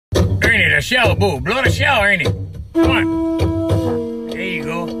Ernie, the shell, boo. Blow the shell, Ernie. Come on. There you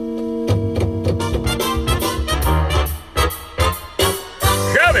go.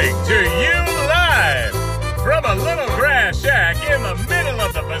 Coming to you live from a little grass shack in the middle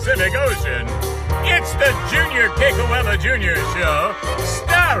of the Pacific Ocean, it's the Junior Kekoewa Jr. Show,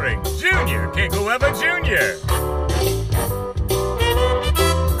 starring Junior Kekoewa Jr.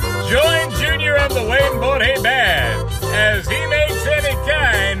 Join Junior of the Wayne Bote Band as he makes any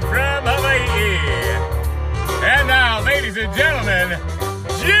kind from Hawaii. And now, ladies and gentlemen,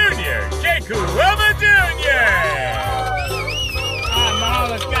 Junior Kekoewa Jr.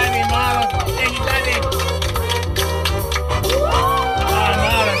 Mahalo, Scotty, mahalo. Thank you, Scotty.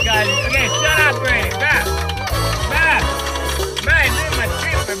 Mahalo, Scotty. Okay, shut up, Ray. Back. Doing my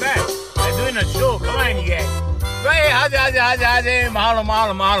trip, back. I'm doing a show. Come on, you guys. Right, how's it? Mahalo.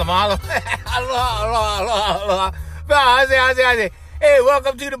 Aloha. Bro, how's it? Hey,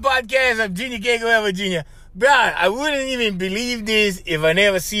 welcome to the podcast of Junior Kekoewa Jr. Bro, I wouldn't even believe this if I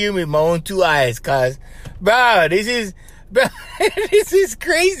never see him with my own two eyes, cuz, bro, this is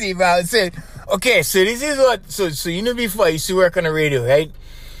crazy, bro. So this is what, so you know before I used to work on the radio, right?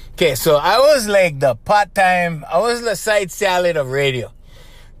 Okay, so I was like the side salad of radio.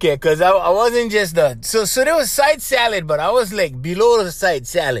 Okay, because I wasn't just so there was side salad, but I was like below the side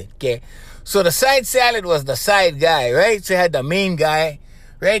salad, okay? So the side salad was the side guy, right? So you had the main guy,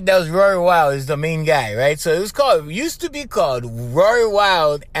 right? That was Rory Wilde is the main guy, right? So it used to be called Rory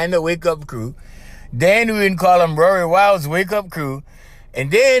Wilde and the Wake Up Crew. Then we didn't call him Rory Wilde's Wake Up Crew.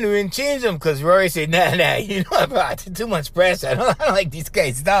 And then we didn't change him because Rory said, nah, you know about too much pressure. I don't like these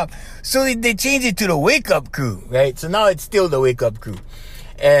guys. Stop. So they changed it to the Wake Up Crew, right? So now it's still the Wake Up Crew.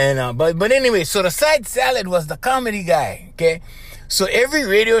 And but anyway, so the side salad was the comedy guy, okay? So every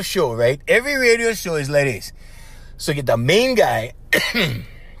radio show, right? Every radio show is like this. So get the main guy,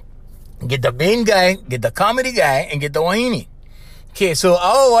 get the comedy guy, and get the wahine. Okay, so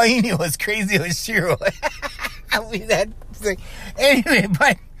our wahine was Crazy Oshiro. Anyway,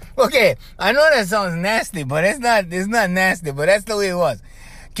 but okay, I know that sounds nasty, but it's not nasty, but that's the way it was.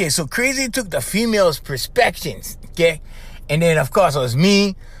 Okay, so Crazy took the females' perspectives, okay? And then of course it was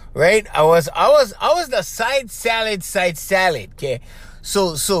me, right? I was the side salad, okay?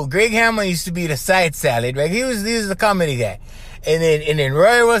 So Greg Hammer used to be the side salad, right? He was the comedy guy. And then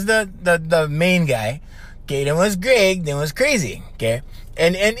Roy was the main guy. Okay, then was Greg, then was Crazy, okay?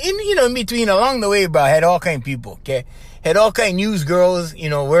 And in between, along the way, bro, I had all kind of people, okay? Had all kind of news girls,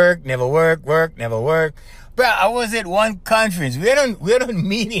 work, never work. Bro, I was at one conference. We had a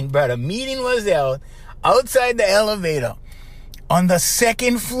meeting, bro. The meeting was held outside the elevator on the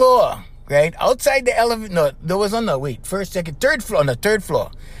second floor, right? Outside the elevator, no, there was on the, first, second, third floor, on the third floor.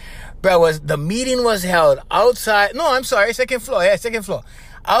 Bro, the meeting was held outside, no, I'm sorry, second floor. I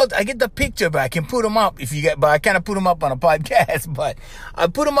get the picture, but I can put them up but I can't put them up on a podcast, but I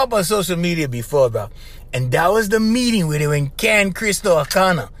put them up on social media before, bro. And that was the meeting where they went Can Crystal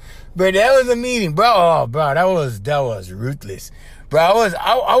Akana. Bro, that was the meeting, bro. Oh, bro, that was ruthless. Bro,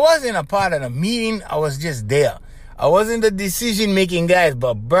 I wasn't a part of the meeting. I was just there. I wasn't the decision-making guys,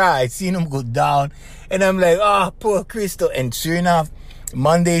 but bro, I seen them go down. And I'm like, oh, poor Crystal. And sure enough,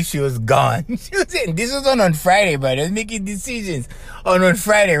 Monday, she was gone. This was on Friday, bro. They was making decisions on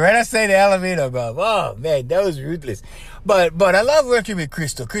Friday, right outside the elevator, bro. Oh, man, that was ruthless. But I love working with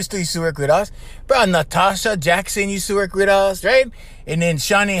Crystal. Crystal used to work with us. Bro, Natasha Jackson used to work with us, right? And then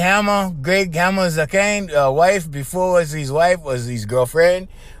Shawnee Hammer, Greg Hammer's wife, before was his wife, was his girlfriend.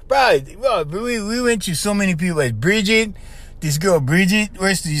 Bro, we went through so many people. Like Bridget, this girl Bridget,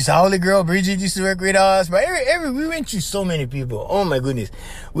 this holy girl Bridget used to work with us. But we went through so many people. Oh my goodness.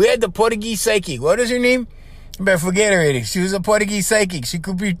 We had the Portuguese psychic. What is her name? But forget already. She was a Portuguese psychic. She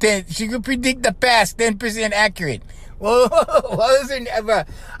could predict the past 10% accurate. Well, what was her name?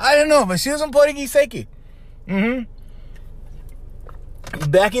 I don't know, but she was a Portuguese psychic.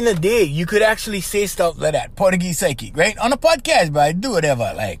 Back in the day, you could actually say stuff like that. Portuguese psychic, right? On a podcast, bro. I do whatever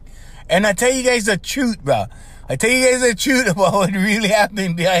I like. And I tell you guys the truth, bro. I tell you guys the truth about what really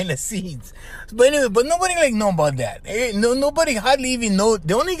happened behind the scenes. But anyway, but nobody know about that. Nobody hardly even know.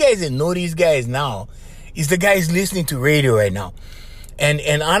 The only guys that know these guys now is the guys listening to radio right now. And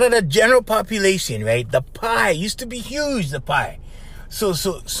out of the general population, right, the pie used to be huge, the pie. So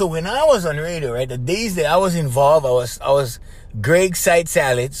when I was on radio, right, the days that I was involved, I was Greg's side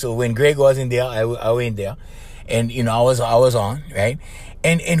salad. So when Greg wasn't there, I went there. And, I was on, right?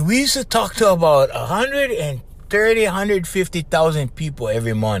 And we used to talk to about 150,000 people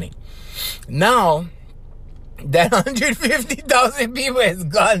every morning. Now, that 150,000 people has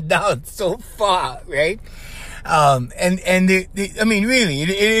gone down so far, right? I mean, really, it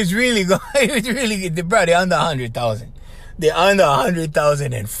is really going. It's really, bro. They're under 100,000. They're under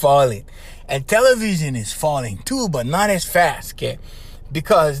 100,000 and falling. And television is falling too, but not as fast, okay?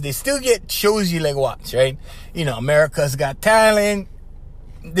 Because they still get shows you like watch, right? You know, America's Got Talent.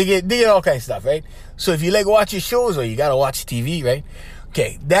 They get all kinds of stuff, right? So if you like watching shows or you gotta watch TV, right?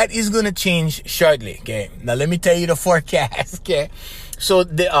 Okay, that is gonna change shortly. Okay, now let me tell you the forecast. Okay, so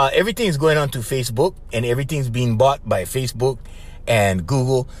everything's going on to Facebook, and everything's being bought by Facebook and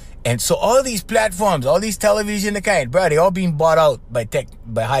Google, and so all these platforms, all these television bro, they all being bought out by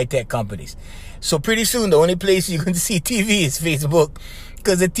high tech companies. So pretty soon, the only place you can see TV is Facebook,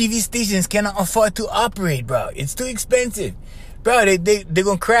 because the TV stations cannot afford to operate, bro. It's too expensive. Bro, they're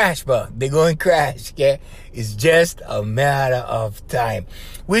gonna crash, bro. They're going to crash, okay? It's just a matter of time.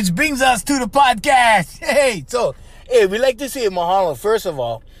 Which brings us to the podcast. Hey, we like to say mahalo, first of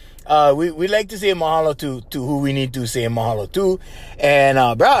all. We like to say mahalo to who we need to say mahalo to. And,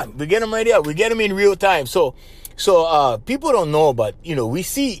 bro, we get them right here. We get them in real time. So people don't know, but, you know, we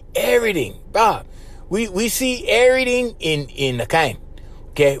see everything, bro. We see everything in the kind,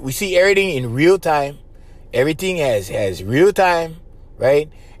 okay? We see everything in real time. Everything has real time, right?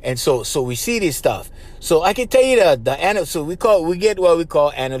 And so we see this stuff. So I can tell you we get what we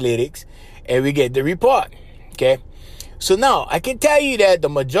call analytics, and we get the report, okay? So now I can tell you that the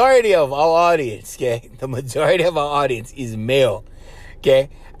majority of our audience, okay, is male, okay?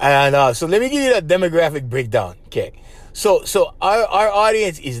 And so let me give you the demographic breakdown, okay? So our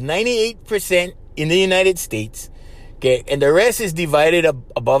audience is 98% in the United States. Okay, and the rest is divided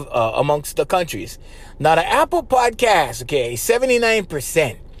amongst the countries. Now, the Apple Podcast, okay, is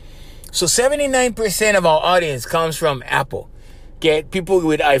 79%. So 79% of our audience comes from Apple. Okay, people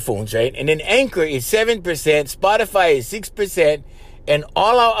with iPhones, right? And then Anchor is 7%, Spotify is 6%, and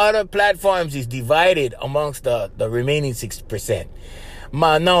all our other platforms is divided amongst the remaining 6%.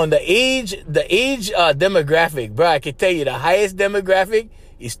 Now, the age demographic, bro, I can tell you the highest demographic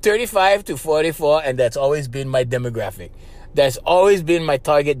is 35 to 44, and that's always been my demographic. That's always been my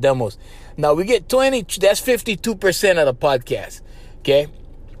target demos. Now, we get 20, that's 52% of the podcast, okay?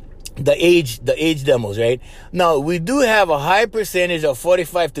 The age demos, right? Now, we do have a high percentage of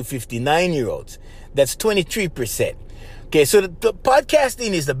 45 to 59-year-olds. That's 23%. Okay, so the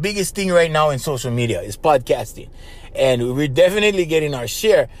podcasting is the biggest thing right now in social media, is podcasting. And we're definitely getting our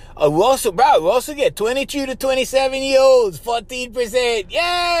share. We also get 22 to 27-year-olds, 14%.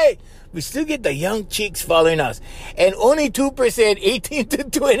 Yay! We still get the young chicks following us. And only 2%, 18 to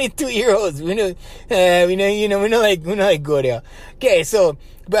 22-year-olds. We know like go there. Okay, so,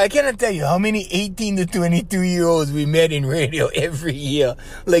 but I cannot tell you how many 18 to 22-year-olds we met in radio every year.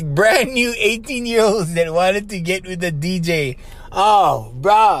 Like brand new 18-year-olds that wanted to get with the DJ. Oh,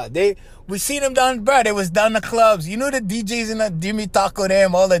 bruh, we see them down, bro. They was down the clubs. You know the DJs in the Jimmy Taco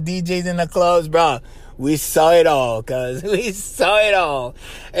them, all the DJs in the clubs, bro. We saw it all, cuz we saw it all.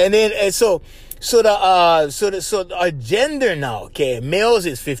 And then so our gender now, okay, males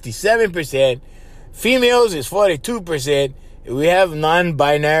is 57%, females is 42%. We have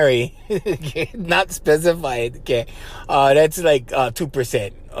non-binary, okay, not specified, okay. That's like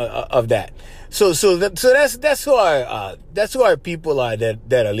 2% of that. So that's who our people are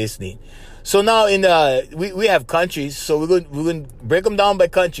that are listening. So now we have countries, so we're going to break them down by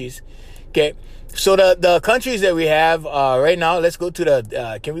countries. Okay. So the countries that we have right now, let's go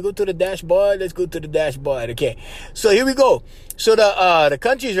to can we go to the dashboard? Let's go to the dashboard. Okay. So here we go. So the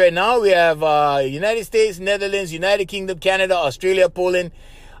countries right now, we have United States, Netherlands, United Kingdom, Canada, Australia, Poland,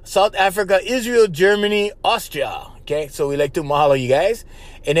 South Africa, Israel, Germany, Austria. Okay, so we like to mahalo you guys.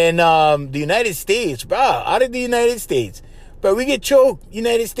 And then the United States, bro, out of the United States, bro, we get choked,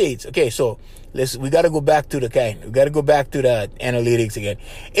 United States. Okay, so we got to go back to the analytics again.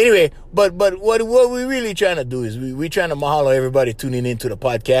 Anyway, but what we're really trying to do is we're trying to mahalo everybody tuning into the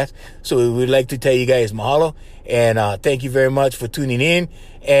podcast. So we'd like to tell you guys mahalo, and thank you very much for tuning in.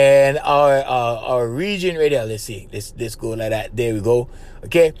 And our region right there, let's see, let's go like that. There we go.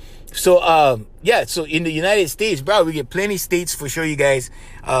 Okay. So, so in the United States, bro, we get plenty states for sure, you guys.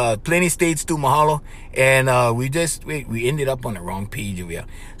 Plenty states to mahalo. And, we ended up on the wrong page over here.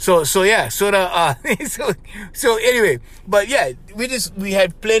 So anyway, but yeah, we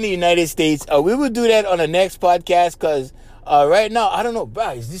had plenty United States. We will do that on the next podcast, cause, right now, I don't know,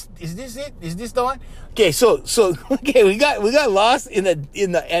 bro, is this it? Is this the one? Okay, so, okay, we got lost in the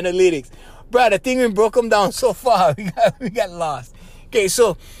analytics. Bro, the thing we broke them down so far, we got lost. Okay,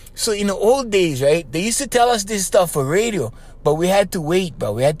 so in the old days, right, they used to tell us this stuff for radio, but we had to wait,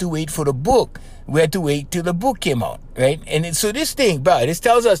 bro. We had to wait for the book. We had to wait till the book came out, right? And so this thing, bro, this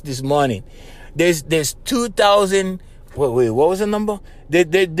tells us this morning There's 2,000. Wait, what was the number?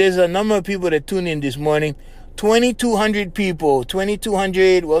 There's a number of people that tuned in this morning. 2,200 people.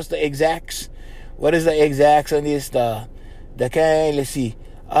 2,200. What's the exacts? What is the exacts on this? Let's see.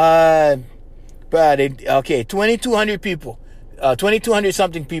 Okay, 2,200 people. 2,200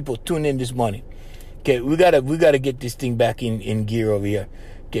 something people tuned in this morning. Okay, we gotta get this thing back in gear over here.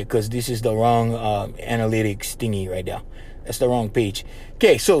 Okay, because this is the wrong analytics thingy right now. That's the wrong page.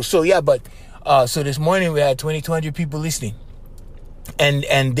 Okay, so yeah, but so this morning we had 2,200 people listening,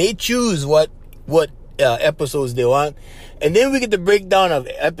 and they choose what episodes they want, and then we get the breakdown of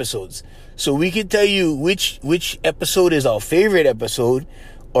episodes, so we can tell you which episode is our favorite episode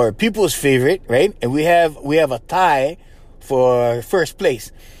or people's favorite, right? And we have a tie for first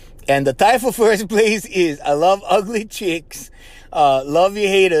place. And the tie for first place is I love ugly chicks, love your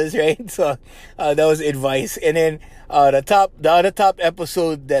haters, right? So that was advice. And then the other top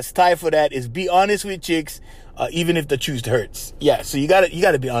episode that's tied for that is be honest with chicks, even if the truth hurts. Yeah, so you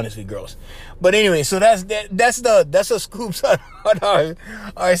gotta be honest with girls. But anyway, so that's the scoops on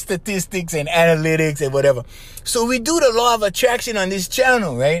our statistics and analytics and whatever. So we do the law of attraction on this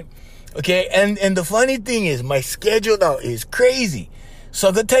channel, right? Okay, and the funny thing is my schedule now is crazy. So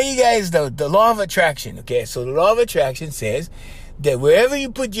I'm going to tell you guys the law of attraction, okay? So the law of attraction says that wherever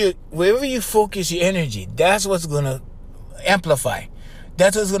you focus your energy, that's what's going to amplify.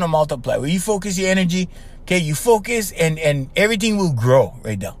 That's what's going to multiply. Where you focus your energy, okay, you focus and everything will grow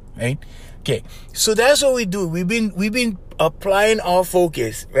right now, right? Okay, so that's what we do. We've been applying our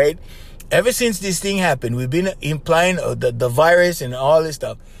focus, right? Ever since this thing happened, we've been implying the virus and all this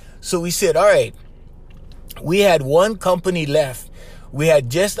stuff. So we said, all right, we had one company left. We had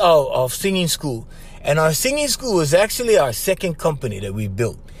just our singing school. And our singing school was actually our second company that we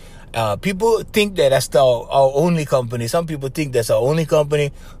built. People think that that's our only company. Some people think that's our only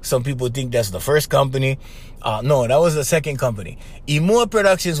company. Some people think that's the first company. No, that was the second company. Imua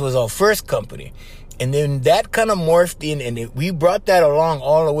Productions was our first company. And then that kind of morphed in, and we brought that along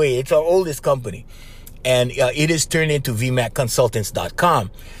all the way. It's our oldest company. And it is turned into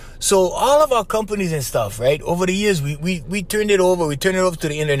VMACconsultants.com. So all of our companies and stuff, right? Over the years, we turned it over. We turned it over to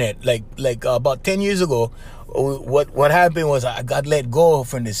the internet. Like about 10 years ago, what happened was I got let go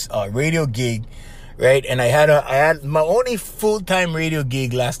from this radio gig, right? And I had my only full-time radio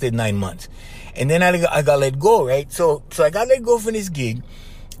gig lasted 9 months, and then I got let go, right? So I got let go from this gig,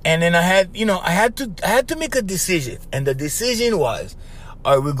 and then I had to make a decision, and the decision was,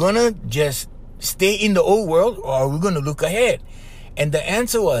 are we gonna just stay in the old world, or are we gonna look ahead? And the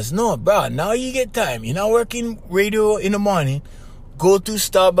answer was, no, bro, now you get time. You're not working radio in the morning. Go to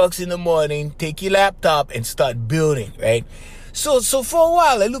Starbucks in the morning, take your laptop, and start building, right? So for a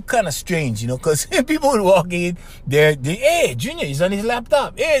while, it looked kind of strange, because people would walk in, hey, Junior, he's on his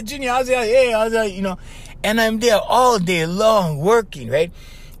laptop. Hey, Junior, how's that? Hey, how's that? And I'm there all day long working, right?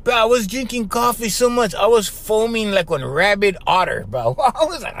 Bro, I was drinking coffee so much, I was foaming like a rabid otter, bro. I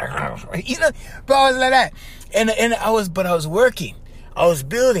was like, bro, I was like that. And I was working. I was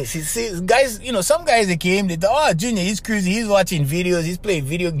building. See, guys, some guys that came, they thought, oh, Junior, he's cruising, he's watching videos, he's playing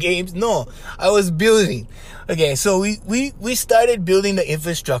video games. No, I was building. Okay, so we started building the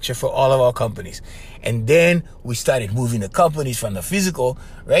infrastructure for all of our companies. And then we started moving the companies from the physical,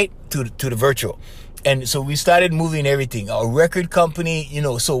 right, to the virtual. And so we started moving everything. Our record company,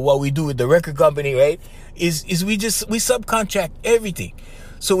 so what we do with the record company, right, is we subcontract everything.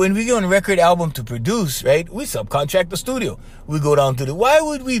 So when we go on record album to produce, right, we subcontract the studio. We go down to why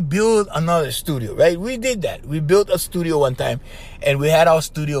would we build another studio, right? We did that. We built a studio one time, and we had our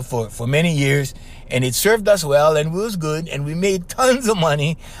studio for many years, and it served us well, and it was good, and we made tons of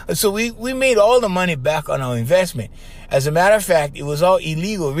money. So we made all the money back on our investment. As a matter of fact, it was all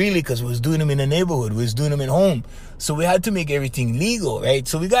illegal, really, because we was doing them in the neighborhood. We was doing them at home. So we had to make everything legal, right?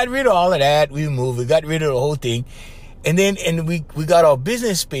 So we got rid of all of that. We moved. We got rid of the whole thing. And then, we got our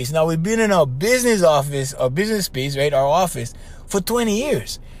business space. Now, we've been in our business office, our business space, right, our office, for 20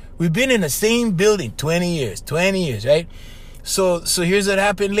 years. We've been in the same building 20 years, right? So here's what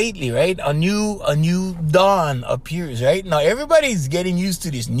happened lately, right? A new dawn appears, right? Now, everybody's getting used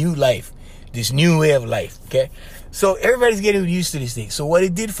to this new life, this new way of life, okay? So everybody's getting used to this thing. So what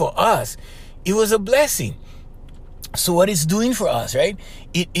it did for us, it was a blessing. So what it's doing for us, right?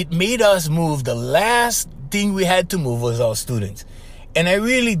 It made us move. The last thing we had to move was our students. And I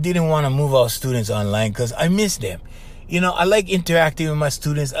really didn't want to move our students online because I miss them. I like interacting with my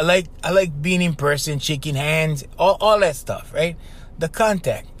students. I like being in person, shaking hands, all that stuff, right? The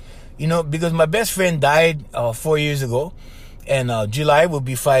contact, because my best friend died 4 years ago, and July will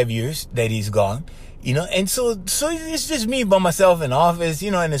be 5 years that he's gone. And so it's just me by myself in the office,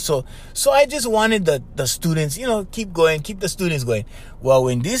 and so I just wanted the students, keep the students going. Well,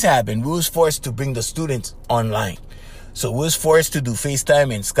 when this happened, we was forced to bring the students online. So we was forced to do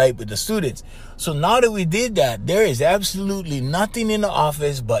FaceTime and Skype with the students. So now that we did that, there is absolutely nothing in the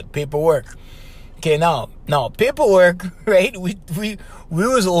office but paperwork. Okay, now paperwork, right? We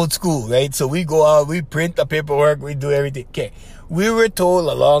was old school, right? So we go out, we print the paperwork, we do everything. Okay, we were told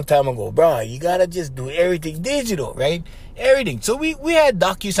a long time ago, bro, you gotta just do everything digital, right? Everything. So we had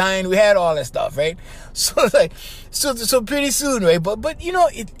DocuSign, we had all that stuff, right? So so pretty soon, right? But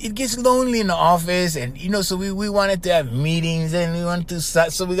it gets lonely in the office, and so we wanted to have meetings, and we wanted to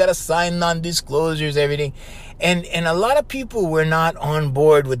so we gotta sign non-disclosures, everything, and a lot of people were not on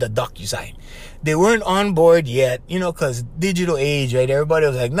board with the DocuSign. They weren't on board yet, because digital age, right? Everybody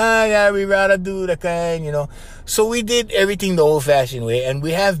was like, nah, yeah, we rather do the kind, So we did everything the old-fashioned way, and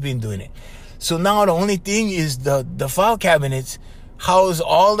we have been doing it. So now the only thing is the file cabinets house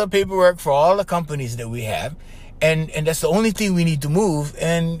all the paperwork for all the companies that we have, and that's the only thing we need to move,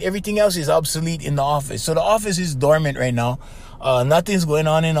 and everything else is obsolete in the office. So the office is dormant right now. Nothing's going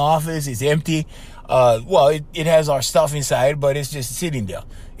on in the office. It's empty. It has our stuff inside, but it's just sitting there.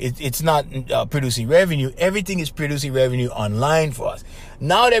 It's not producing revenue. Everything is producing revenue online for us.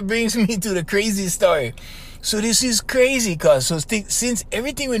 Now that brings me to the crazy story. So this is crazy, since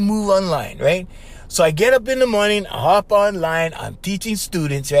everything would move online, right? So I get up in the morning, I hop online, I'm teaching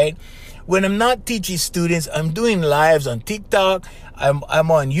students, right? When I'm not teaching students, I'm doing lives on TikTok. I'm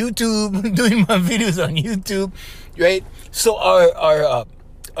on YouTube, doing my videos on YouTube, right? So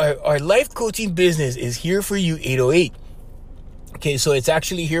our life coaching business is Here For You 808. Okay, so it's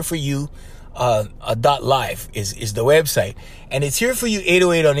actually Here For You .live is the website, and it's Here For You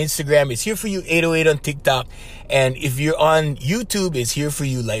 808 on Instagram. It's Here For You 808 on TikTok, and if you're on YouTube, it's Here For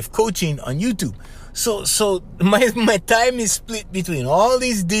You Life Coaching on YouTube. So my time is split between all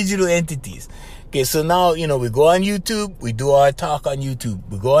these digital entities. Okay, so now, we go on YouTube, we do our talk on YouTube.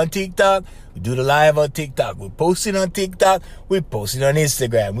 We go on TikTok, we do the live on TikTok. We post it on TikTok, we post it on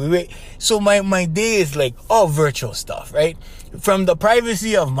Instagram. So my day is like all virtual stuff, right? From the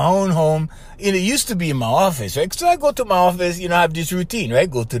privacy of my own home. It used to be in my office, right? So I go to my office, I have this routine,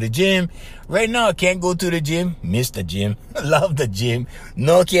 right? Go to the gym. Right now, I can't go to the gym. Miss the gym. Love the gym.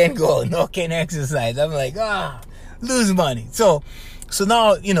 No, can't go. No, can't exercise. I'm like, lose money. So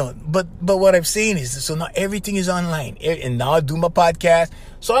now, but what I'm saying is, so now everything is online. And now I do my podcast.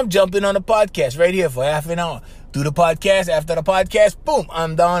 So I'm jumping on the podcast right here for half an hour. Do the podcast. After the podcast, boom,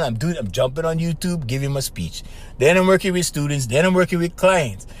 I'm done. I'm jumping on YouTube, giving my speech. Then I'm working with students. Then I'm working with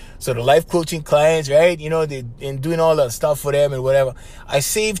clients. So the life coaching clients, right? And doing all that stuff for them and whatever. I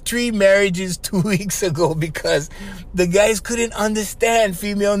saved 3 marriages 2 weeks ago because the guys couldn't understand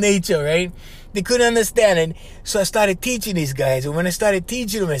female nature, right? They couldn't understand it. So I started teaching these guys. And when I started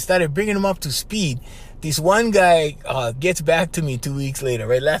teaching them, I started bringing them up to speed. This one guy gets back to me 2 weeks later,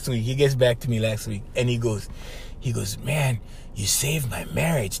 right? Last week, he gets back to me last week. And he goes, man, you saved my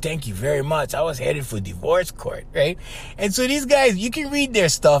marriage. Thank you very much. I was headed for divorce court, right? And so these guys, you can read their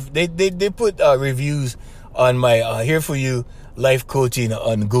stuff. They put reviews on my Here For You Life Coaching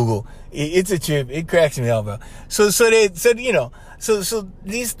on Google. It's a trip. It cracks me up, bro. So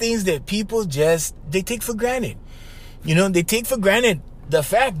these things that people they take for granted. They take for granted the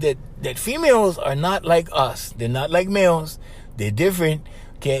fact that females are not like us. They're not like males. They're different.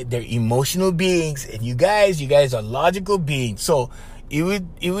 Okay, they're emotional beings, and you guys are logical beings. So it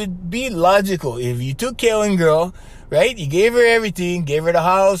would be logical if you took care of a girl, right? You gave her everything, gave her the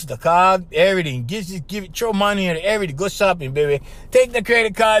house, the car, everything. Throw money at everything. Go shopping, baby. Take the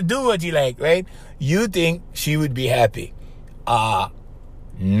credit card, do what you like, right? You think she would be happy? No.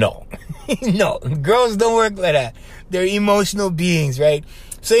 No, girls don't work like that. They're emotional beings, right?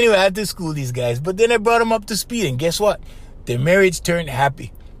 So anyway, I had to school these guys, but then I brought them up to speed, and guess what? Their marriage turned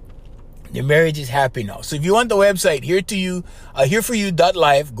happy. Their marriage is happy now. So if you want the website,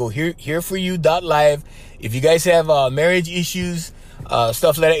 hereforyou.live, go hereforyou.live. If you guys have marriage issues,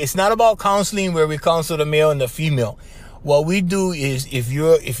 stuff like that, it's not about counseling where we counsel the male and the female. What we do is, if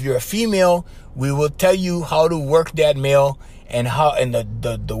you're a female, we will tell you how to work that male and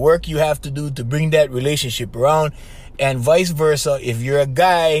the work you have to do to bring that relationship around, and vice versa. If you're a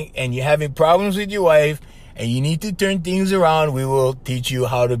guy and you're having problems with your wife and you need to turn things around, we will teach you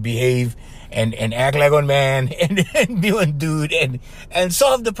how to behave and act like a man and be a dude and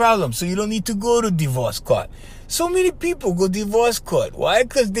solve the problem. So you don't need to go to divorce court. So many people go divorce court. Why?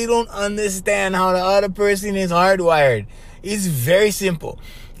 Because they don't understand how the other person is hardwired. It's very simple.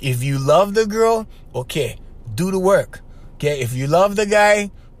 If you love the girl, okay, do the work. Okay, if you love the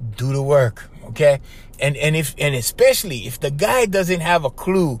guy, do the work. okay? And especially if the guy doesn't have a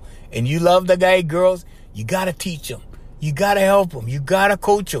clue and you love the guy, girls, you gotta teach him. You gotta help him. You gotta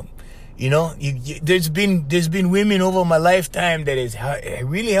coach him. You know, there's been women over my lifetime that has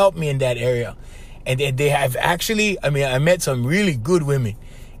really helped me in that area. And they have actually, I mean, I met some really good women,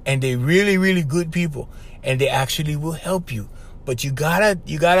 and they're really, really good people, and they actually will help you. But you gotta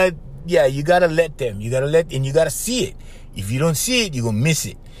let them. You gotta see it. If you don't see it, you're gonna miss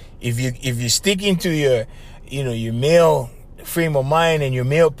it. If you stick into your male frame of mind and your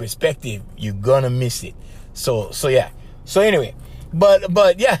male perspective, you're gonna miss it. So yeah. So anyway,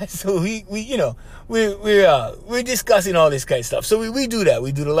 but yeah. So we're discussing all this kind of stuff. So we do that.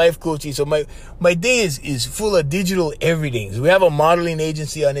 We do the life coaching. So my day is full of digital everything. So we have a modeling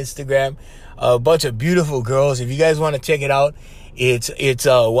agency on Instagram, a bunch of beautiful girls. If you guys want to check it out, it's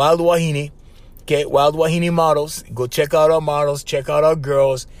Wild Wahine. Okay, Wild Wahine Models. Go check out our models. Check out our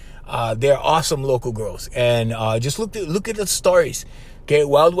girls. They're awesome local girls. And just look at the stories. Okay,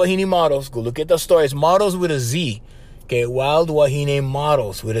 Wild Wahine Models. Go look at the stories. Models with a Z. Okay, Wild Wahine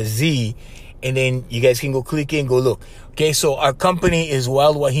Models with a Z. And then you guys can go click in, go look. Okay, so our company is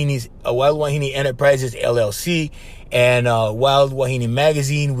Wild Wahine Enterprises LLC, and Wild Wahine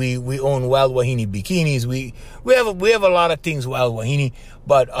Magazine. We own Wild Wahine Bikinis. We have a lot of things Wild Wahine,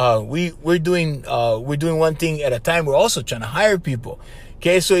 but we're doing one thing at a time. We're also trying to hire people.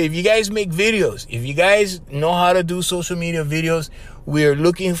 Okay, so if you guys make videos, if you guys know how to do social media videos, we're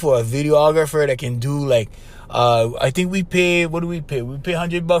looking for a videographer that can do like. I think we pay, what do we pay? We pay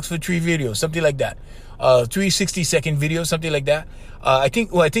 $100 for 3 videos, something like that. 3 60-second videos, something like that. I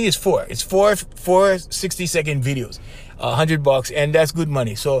think it's 4. It's 4 60-second videos, $100, and that's good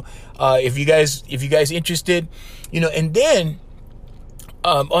money. So, if you guys interested, and then,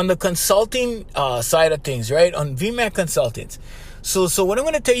 on the consulting, side of things, right? On VMAC Consultants. So what I'm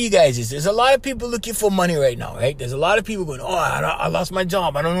going to tell you guys is there's a lot of people looking for money right now, right? There's a lot of people going, oh, I lost my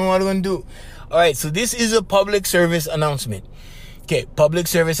job. I don't know what I'm going to do. All right, so this is a public service announcement. Okay, public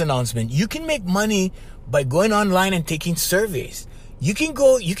service announcement. You can make money by going online and taking surveys. You can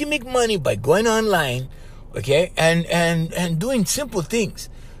make money by going online, okay, and doing simple things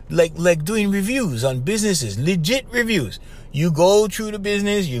like doing reviews on businesses, legit reviews. You go through the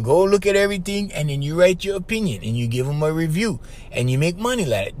business, you go look at everything, and then you write your opinion and you give them a review and you make money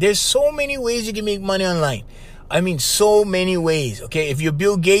like it. There's so many ways you can make money online. I mean, so many ways, okay? If you're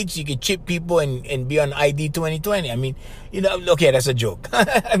Bill Gates, you can chip people and be on ID 2020. I mean, okay, that's a joke.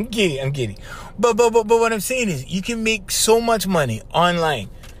 I'm kidding. But what I'm saying is you can make so much money online.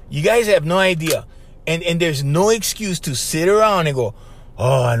 You guys have no idea. And there's no excuse to sit around and go,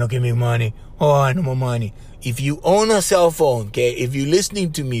 oh, I don't can make money. Oh, I know more money. If you own a cell phone, okay, if you're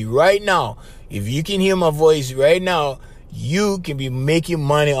listening to me right now, if you can hear my voice right now, you can be making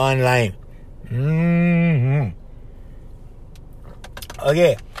money online. Mm-hmm.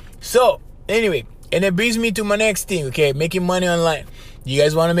 Okay, so anyway, and it brings me to my next thing, okay, making money online. You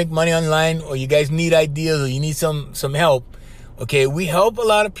guys want to make money online, or you guys need ideas, or you need some help, okay, we help a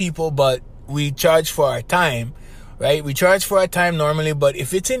lot of people, but we charge for our time, right? We charge for our time normally, but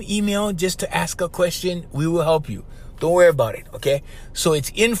if it's an email just to ask a question, we will help you. Don't worry about it, okay? So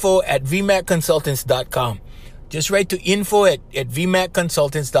it's info@vmacconsultants.com. Just write to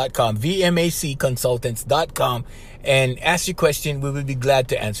info@vmacconsultants.com, VMAC consultants.com, and ask your question. We will be glad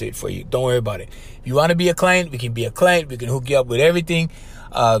to answer it for you. Don't worry about it. If you want to be a client, we can be a client. We can hook you up with everything.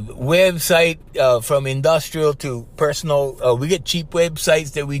 Website, from industrial to personal. We get cheap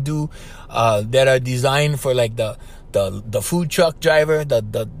websites that we do, that are designed for like the food truck driver,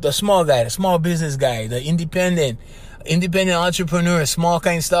 the small guy, the small business guy, the independent entrepreneur, small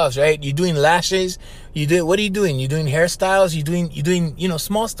kind of stuff, right? You're doing lashes. What are you doing? You're doing hairstyles. You're doing,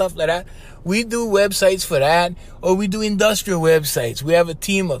 small stuff like that. We do websites for that, or we do industrial websites. We have a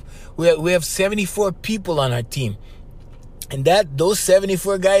team we have 74 people on our team. And those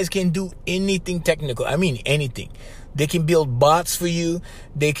 74 guys can do anything technical. I mean, anything. They can build bots for you.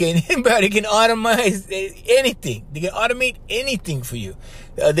 They can automate anything. They can automate anything for you.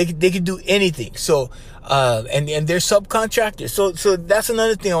 They can do anything. So, and they're subcontractors. So that's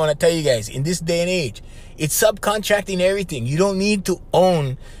another thing I want to tell you guys. In this day and age, it's subcontracting everything. You don't need to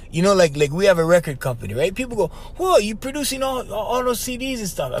own, like we have a record company, right? People go, whoa, you producing all those CDs and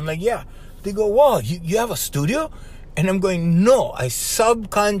stuff. I'm like, yeah. They go, whoa, you have a studio? And I'm going, no, I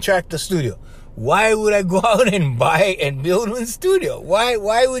subcontract the studio. Why would I go out and buy and build one studio?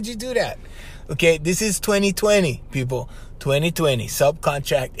 Why would you do that? Okay, this is 2020, people. 2020,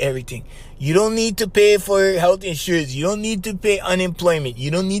 subcontract everything. You don't need to pay for health insurance. You don't need to pay unemployment.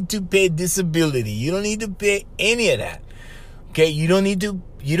 You don't need to pay disability. You don't need to pay any of that. Okay, you don't need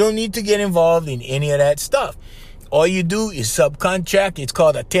to get involved in any of that stuff. All you do is subcontract. It's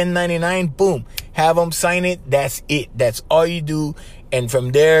called a 1099. Boom. Have them sign it. That's it. That's all you do. And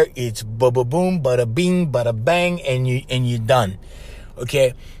from there, it's bada boom, bada bing, bada bang, and you're done.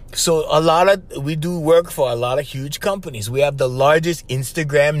 Okay. So we do work for a lot of huge companies. We have the largest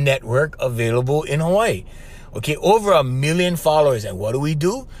Instagram network available in Hawaii. Okay. Over 1 million followers. And what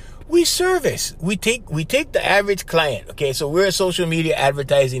do? We service. We take the average client. Okay. So we're a social media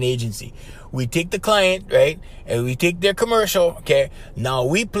advertising agency. We take the client, right? And we take their commercial. Okay. Now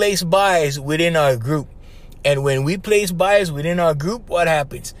we place buys within our group. And when we place buys within our group, what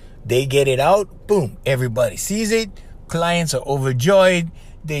happens? They get it out. Boom. Everybody sees it. Clients are overjoyed.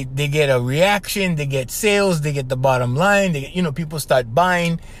 They get a reaction. They get sales. They get the bottom line. They get, people start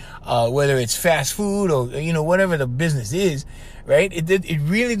buying, whether it's fast food or, whatever the business is, right? It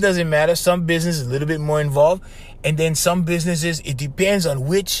really doesn't matter. Some businesses a little bit more involved. And then some businesses, it depends on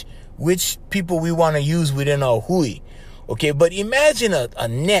which people we want to use within our hui. Okay. But imagine a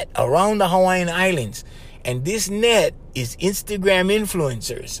net around the Hawaiian Islands. And this net is Instagram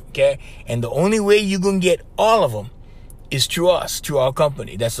influencers. Okay. And the only way you're going to get all of them is through us, through our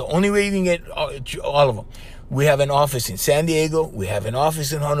company. That's the only way you can get all of them. We have an office in San Diego. We have an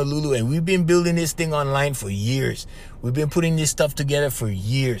office in Honolulu. And we've been building this thing online for years. We've been putting this stuff together for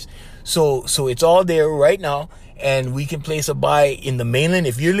years. So it's all there right now. And we can place a buy in the mainland.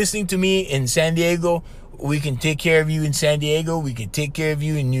 If you're listening to me in San Diego, we can take care of you in San Diego. We can take care of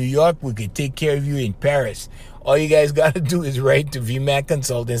you in New York. We can take care of you in Paris. All you guys got to do is write to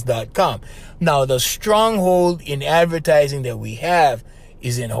vmacconsultants.com. Now, the stronghold in advertising that we have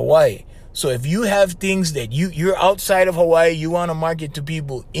is in Hawaii. So if you have things that you're outside of Hawaii, you want to market to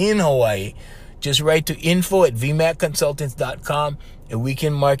people in Hawaii, just write to info@vmacconsultants.com and we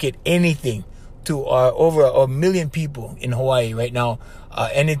can market anything to our over 1 million people in Hawaii right now.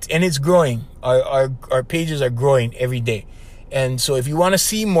 And it's growing. Our pages are growing every day. And so if you want to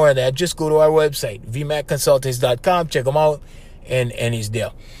see more of that, just go to our website, vmacconsultants.com, check them out, and it's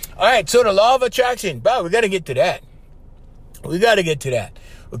there. All right, so the law of attraction. Wow, we got to get to that.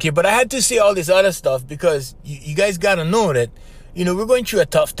 Okay, but I had to say all this other stuff because you guys got to know that, we're going through a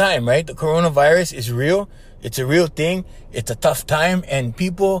tough time, right? The coronavirus is real. It's a real thing. It's a tough time, and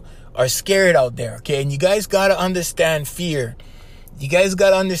people are scared out there, okay? And you guys got to understand fear. You guys got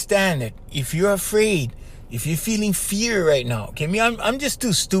to understand that if you're afraid, if you're feeling fear right now, okay, I'm just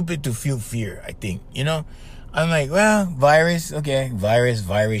too stupid to feel fear, I think, I'm like, well, virus, okay, virus,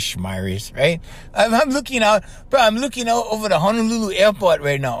 right? I'm looking out over the Honolulu airport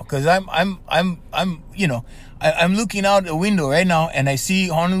right now, cause I'm looking out the window right now and I see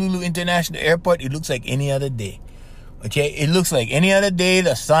Honolulu International Airport. It looks like any other day, okay? It looks like any other day.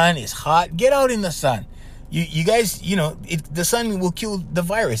 The sun is hot. Get out in the sun. You guys, the sun will kill the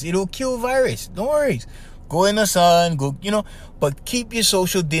virus. It'll kill virus. Don't worry. Go in the sun, but keep your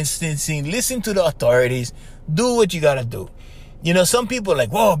social distancing. Listen to the authorities. Do what you gotta do. Some people are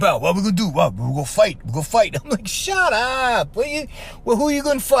like, whoa, bro, what we gonna do? What? We're gonna fight. I'm like, shut up. Who are you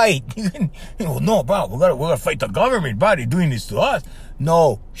gonna fight? No, bro, we're gonna fight the government, bro. They're doing this to us.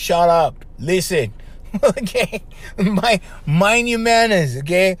 No, shut up. Listen. Okay? Mind your manners,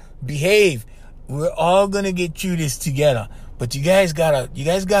 okay? Behave. We're all gonna get through this together. But you guys gotta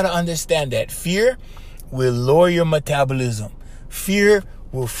understand that fear will lower your metabolism. Fear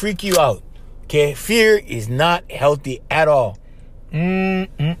will freak you out. Okay? Fear is not healthy at all. No,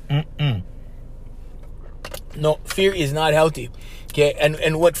 fear is not healthy. Okay?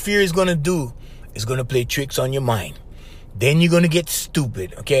 And what fear is going to do is going to play tricks on your mind. Then you're going to get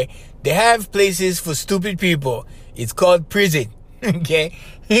stupid. Okay? They have places for stupid people. It's called prison. Okay?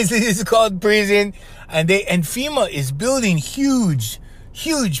 It's called prison. And FEMA is building huge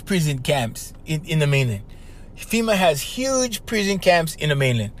prison camps in the mainland. FEMA has huge prison camps in the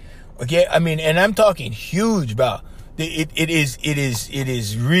mainland. Okay, and I'm talking huge, bro. It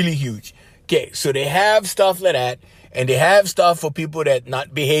is really huge. Okay, so they have stuff like that, and they have stuff for people that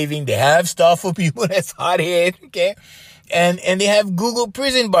not behaving. They have stuff for people that's hot-headed. Okay, and they have Google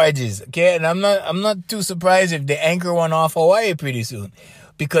prison barges. Okay, and I'm not too surprised if they anchor one off Hawaii pretty soon,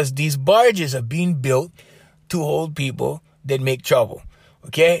 because these barges are being built to hold people that make trouble.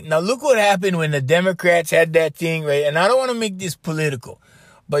 Okay, now look what happened when the Democrats had that thing, right? And I don't want to make this political,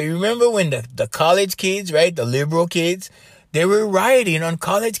 but you remember when the college kids, right, the liberal kids, they were rioting on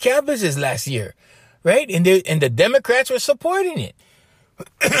college campuses last year, right? And the Democrats were supporting it.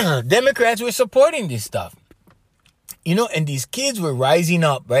 Democrats were supporting this stuff. And these kids were rising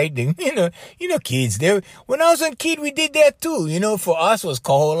up, right? Kids. When I was a kid, we did that too. For us was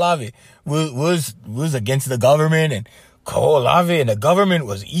Kaho'olawe. Was against the government, and Olave and the government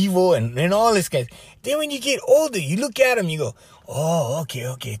was evil and all this kind. Then when you get older, you look at them, you go, oh,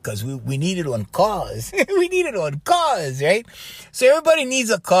 okay, because we need it on cause. We need it on cause, right? So everybody needs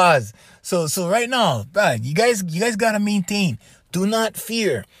a cause. So right now, you guys got to maintain. Do not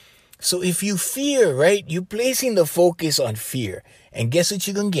fear. So if you fear, right, you're placing the focus on fear. And guess what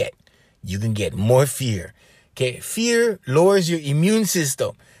you can get? You can get more fear. Okay, fear lowers your immune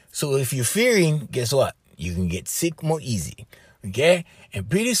system. So if you're fearing, guess what? You can get sick more easy. Okay? And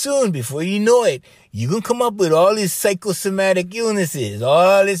pretty soon, before you know it, you can come up with all these psychosomatic illnesses.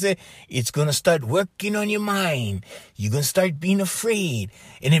 All this, it's going to start working on your mind. You're going to start being afraid.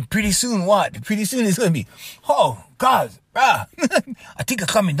 And then pretty soon, what? Pretty soon it's going to be, oh, God, I think I'm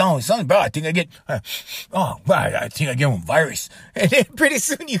coming down with something, I think I get, I think I get a virus. And then pretty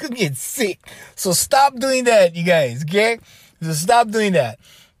soon you can get sick. So stop doing that, you guys, okay? So stop doing that.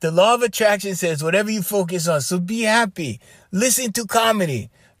 The law of attraction says whatever you focus on, so be happy. Listen to comedy.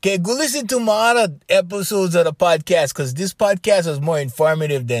 Okay, go listen to my other episodes of the podcast, because this podcast was more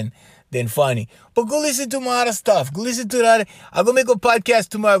informative than funny. But go listen to my other stuff. Go listen to that. I'm going to make a podcast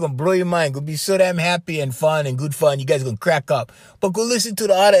tomorrow. I'm going to blow your mind. Going to be so damn happy and fun and good fun. You guys are going to crack up. But go listen to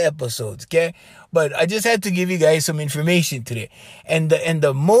the other episodes, okay? But I just had to give you guys some information today. And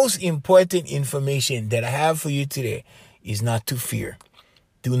the most important information that I have for you today is not to fear.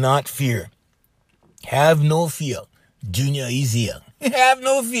 Do not fear. Have no fear. Junior is here. Have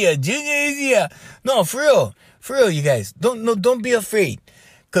no fear. Junior is here. No, for real, you guys. Don't be afraid.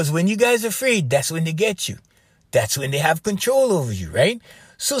 Because when you guys are afraid, that's when they get you. That's when they have control over you, right?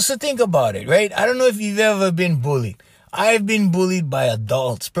 So think about it, right? I don't know if you've ever been bullied. I've been bullied by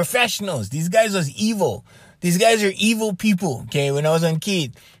adults, professionals. These guys was evil. These guys are evil people, okay? When I was a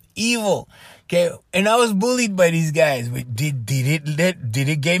kid, evil, okay? And I was bullied by these guys. Did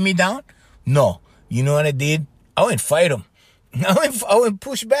it get me down? No. You know what I did? I went fight them. I went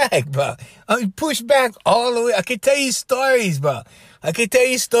push back, bro. I went push back all the way. I can tell you stories, bro. I can tell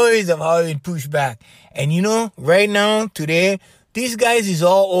you stories of how I went push back. And you know, right now, today, these guys is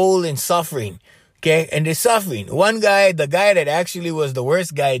all old and suffering. Okay, and they're suffering. One guy, the guy that actually was the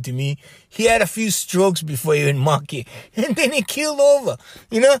worst guy to me, he had a few strokes before he went monkey. And then he killed over.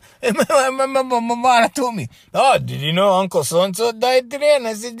 You know, and I remember my mom told me, oh, did you know Uncle So-and-so died today? And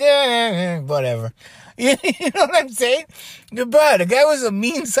I said, yeah, whatever. You know what I'm saying? Bro, the guy was a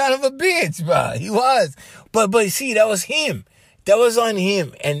mean son of a bitch, bro. He was. But see, that was him. That was on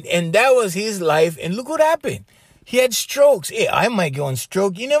him. And that was his life. And look what happened. He had strokes. Hey, I might go on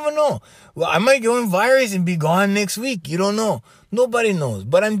stroke. You never know. Well, I might go on virus and be gone next week. You don't know. Nobody knows.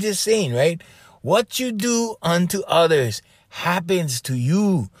 But I'm just saying, right? What you do unto others happens to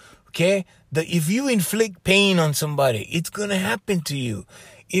you. Okay? If you inflict pain on somebody, it's going to happen to you.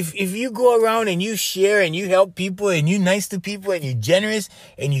 If you go around and you share and you help people and you're nice to people and you're generous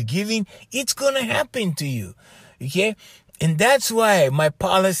and you're giving, it's going to happen to you. Okay? And that's why my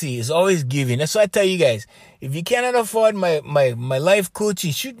policy is always giving. That's why I tell you guys, if you cannot afford my life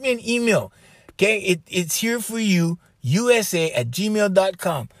coaching, shoot me an email. Okay? It's here for you,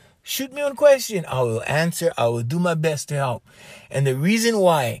 USA@gmail.com. Shoot me one question. I will answer. I will do my best to help. And the reason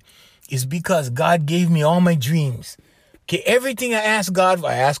why is because God gave me all my dreams. Okay, everything I asked God for,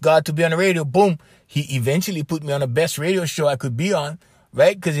 I asked God to be on the radio, boom, he eventually put me on the best radio show I could be on,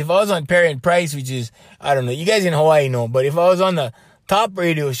 right? Because if I was on Perry and Price, which is, I don't know, you guys in Hawaii know, but if I was on the top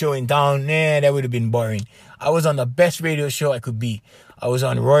radio show in town, that would have been boring. I was on the best radio show I could be. I was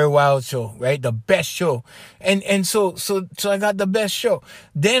on Roy Wild show, right? The best show. And so I got the best show.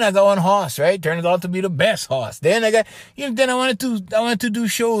 Then I got on horse, right? Turned out to be the best horse. Then I wanted to do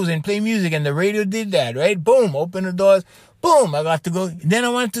shows and play music, and the radio did that, right? Boom, open the doors. Boom, I got to go. Then I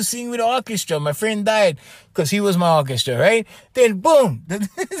wanted to sing with the orchestra. My friend died because he was my orchestra, right? Then boom,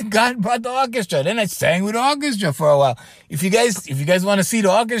 God brought the orchestra. Then I sang with the orchestra for a while. If you guys want to see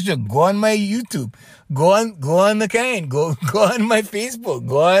the orchestra, go on my YouTube. Go on the kind. Go on my Facebook.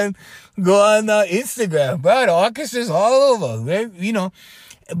 Go on Instagram. Bro, the orchestra's all over, right? You know.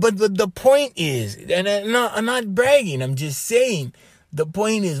 But the point is, and I'm not bragging, I'm just saying, the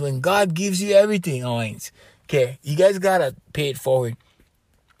point is when God gives you everything, Owens, okay, you guys gotta pay it forward.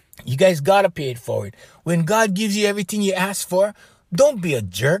 You guys gotta pay it forward. When God gives you everything you ask for, don't be a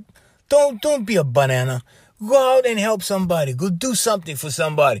jerk. Don't be a banana. Go out and help somebody. Go do something for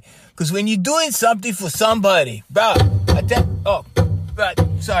somebody. Because when you're doing something for somebody, bro,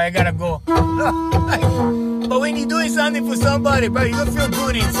 sorry, I gotta go. But when you're doing something for somebody, bro, you're gonna feel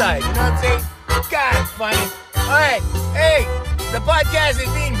good inside. You know what I'm saying? God, funny. Alright, hey, the podcast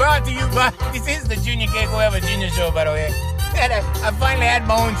is being brought to you by, this is the Junior K Forever Junior Show, by the way. I finally had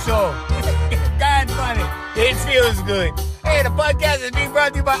my own show. God funny. It feels good. Hey, the podcast is being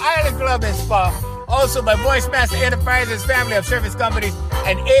brought to you by Island Club and Spa. Also by Voice Master Enterprises, family of service companies,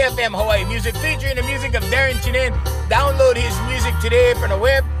 and AFM Hawaii Music, featuring the music of Darren Chinen. Download his music today from the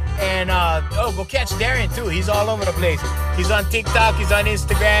web. And go catch Darren too. He's all over the place. He's on TikTok, he's on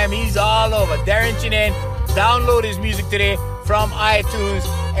Instagram, he's all over. Darren Chinen. Download his music today from iTunes.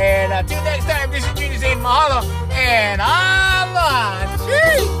 And until next time, this is Junior saying mahalo and aloha.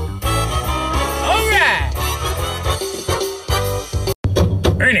 All right.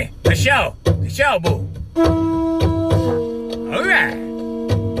 Ernie, the show, boo. All right.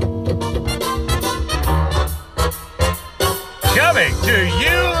 Coming to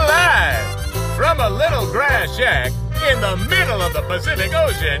you live from a little grass shack in the middle of the Pacific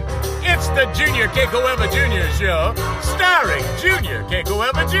Ocean, it's the Junior Kekoewa Jr. Show, starring Junior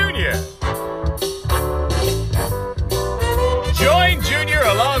Kekoewa Jr. Join Junior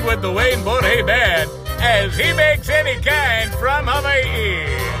along with the Wayne Bote Band as he makes any kind from Hawaii.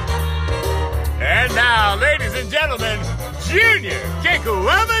 And now, ladies and gentlemen, Junior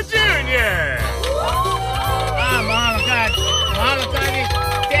Kekoewa Jr. Mahalo, God. Mahalo, God.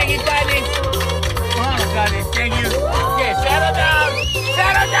 Thank you, God. Mahalo, God. Thank you. Okay, settle down,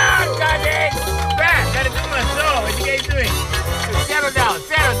 God. Brad, gotta do my show. What you guys doing? So settle down.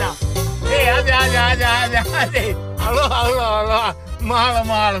 Hey, hello.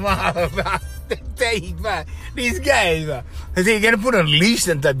 Mahalo. Thank you, man. These guys, man. I say you gotta put a leash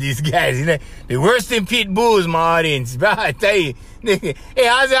on top of these guys. You know, the worst in pit bulls, my audience. Bro, I tell you. Hey,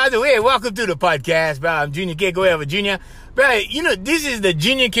 how's it? Hey, welcome to the podcast, bro. I'm Junior Kekoewa Jr. Bro, you know, this is the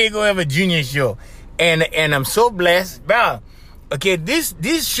Junior Kekoewa Jr. show. And I'm so blessed, bro. Okay, this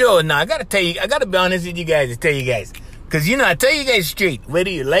show, now I gotta tell you, I gotta be honest with you guys and tell you guys. Cause you know, I tell you guys straight, whether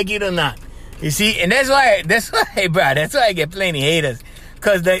you like it or not. You see, and that's why, bro, that's why I get plenty haters.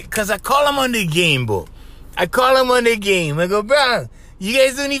 Cause I call them on the game, bro. I call them on the game. I go, bro, you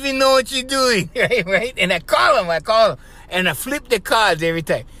guys don't even know what you're doing, right? And I call them. And I flip the cards every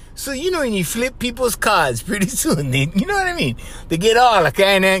time. So, you know, when you flip people's cards, pretty soon, you know what I mean? They get all like,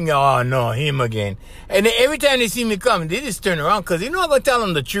 oh, no, him again. And then every time they see me coming, they just turn around because, you know, I'm going to tell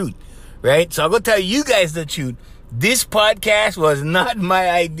them the truth, right? So I'm going to tell you guys the truth. This podcast was not my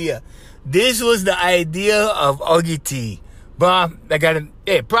idea. This was the idea of Augie T. Bro, I got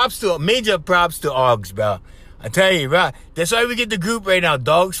major props to Augs, bro. I tell you, bro. That's why we get the group right now,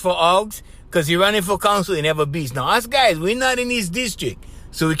 Dogs for Augs, because you're running for council in Ever Beach. Now, us guys, we're not in this district,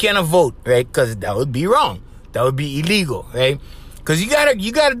 so we cannot vote, right? Because that would be wrong. That would be illegal, right? Because you gotta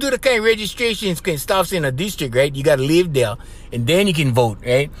do the kind of registrations and stuff in a district, right? You gotta live there, and then you can vote,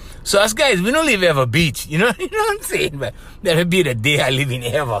 right? So us guys, we don't live Ever Beach, you know what I'm saying? But that'll be the day I live in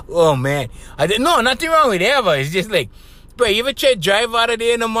Ever. Oh man, no, nothing wrong with Ever. It's just like, bro, you ever try to drive out of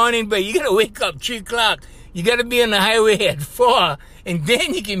there in the morning, but you gotta wake up 3 o'clock. You gotta be on the highway at 4, and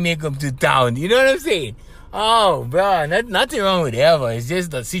then you can make up to town. You know what I'm saying? Oh, bro, nothing wrong with Ever. It's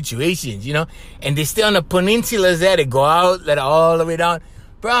just the situations, you know. And they stay on the peninsulas there. They go out, let all the way down.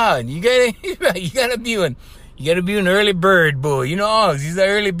 Bro, you gotta be an early bird, boy. You know, he's an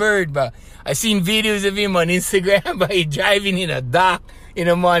early bird, bro. I seen videos of him on Instagram, but he driving in a dark in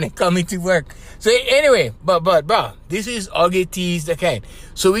the morning, coming to work. So anyway, but bro, this is Augie T's the kind.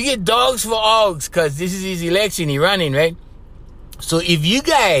 So we get Dogs for Augs, because this is his election, he running, right? So if you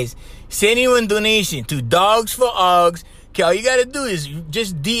guys send anyone donation to Dogs for Augs, okay, all you gotta do is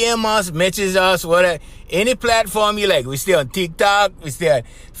just DM us, message us, whatever, any platform you like. We stay on TikTok, we stay on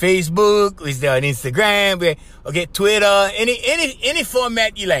Facebook, we stay on Instagram, okay, Twitter, any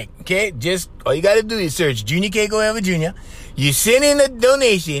format you like, okay? Just all you gotta do is search Junior Kekoewa Jr. You send in a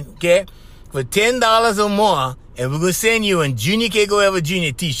donation, okay, for $10 or more, and we're gonna send you a Junior Kekoewa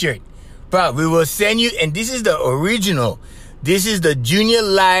Jr. t-shirt. Bro, we will send you, and this is the original. This is the Junior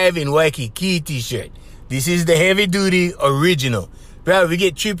Live in Waikiki t-shirt. This is the heavy duty original. Bro, we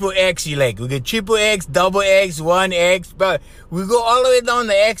get triple X you like. We get triple X, double X, 1X. Bro, we go all the way down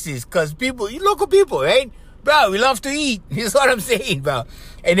the X's because people, you local people, right? Bro, we love to eat. That's what I'm saying, bro.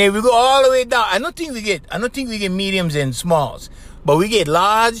 And then we go all the way down. I don't think we get mediums and smalls. But we get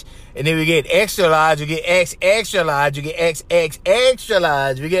large, and then we get extra large, we get X extra large, we get XX extra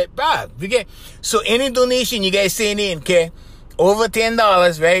large, we get, so any donation you guys send in, okay, over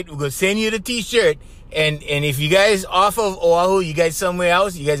 $10, right, we're going to send you the t-shirt, and if you guys off of Oahu, you guys somewhere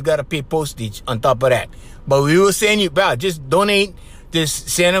else, you guys got to pay postage on top of that. But we will send you, bro, just donate, just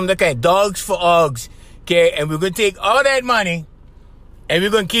send them the kind, Dogs for Augs, okay, and we're going to take all that money, and we're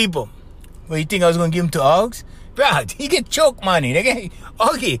going to keep them. What, you think I was going to give them to Augs? bro, he get choke money. They get,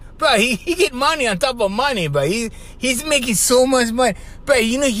 okay, bro, he get money on top of money, bro. He's making so much money. Bro,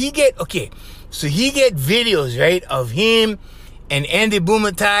 you know, he get videos, right, of him and Andy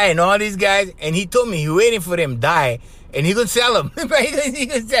Bumatai and all these guys, and he told me he waiting for them die, and he gonna sell them.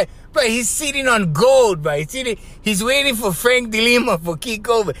 But he's sitting on gold, bro. He's waiting for Frank DeLima for kick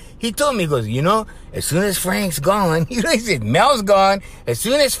over. He told me, he goes, you know, as soon as Frank's gone, he said, Mel's gone. As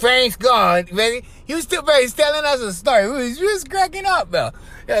soon as Frank's gone, man, he's telling us a story. He was cracking up, bro.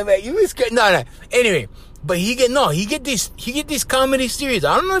 Yeah, man, no. Anyway, but he get this comedy series.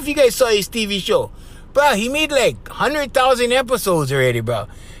 I don't know if you guys saw his TV show, bro. He made like 100,000 episodes already, bro.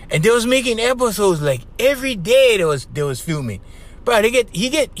 And they was making episodes like every day. They was filming. Bro, he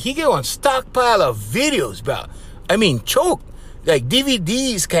get on stockpile of videos, bro. I mean, choke. Like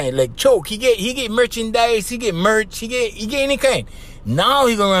DVDs kind, like choke. He get merchandise, he get merch, he get any kind. Now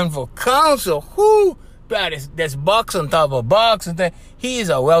he gonna run for council. Whoo! Bro, that's box on top of box and that. He is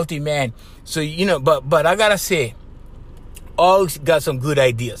a wealthy man. So, you know, but I gotta say, Oggs got some good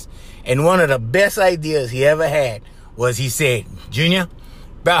ideas. And one of the best ideas he ever had was he said, Junior,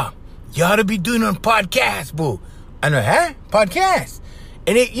 bro, you ought to be doing a podcast, boo. I know, huh? Podcast.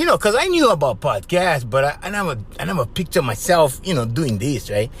 And it, you know, cause I knew about podcasts, but I never picture myself, you know, doing this,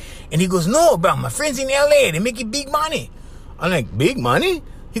 right? And he goes, no, bro, my friends in LA, they making big money. I'm like, big money?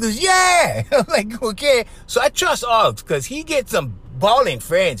 He goes, yeah. I'm like, okay. So I trust Oggs, cause he gets some balling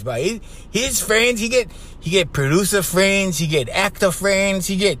friends, bro. His friends, he get producer friends, he get actor friends,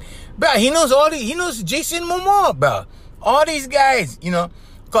 bro, he knows Jason Momoa, bro. All these guys, you know.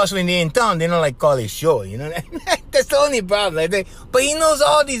 Because when they're in town, they don't like call his show, you know. That's the only problem. But he knows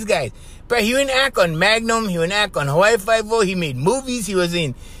all these guys. But he would act on Magnum. He would act on Hawaii Five-0. He made movies. He was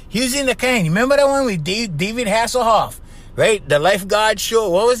in the kind. Remember that one with David Hasselhoff, right? The Lifeguard show.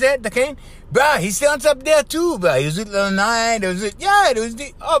 What was that? The kind? Bro, he stands up there too, bro. He was with Lil Nye. There was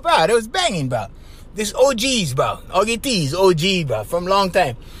banging, bro. This OGs, bro. Augie T's OG, bro, from long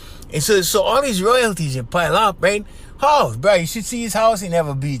time. And so all these royalties you pile up, right? Oh, bro, you should see his house in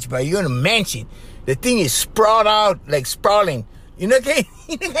Ever Beach, bro. You're in a mansion. The thing is sprawled out, like sprawling. You know, okay?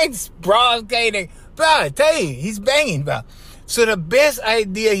 Sprawl, okay? Bro, I tell you, he's banging, bro. So the best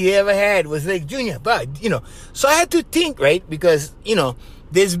idea he ever had was like, Junior, bro, you know. So I had to think, right? Because, you know,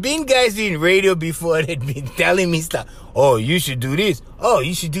 there's been guys in radio before that been telling me stuff. Oh, you should do this. Oh,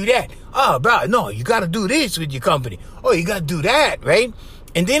 you should do that. Oh, bro, no, you got to do this with your company. Oh, you got to do that, right?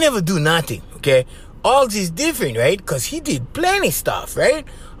 And they never do nothing, okay? Oggs is different, right? Because he did plenty stuff, right?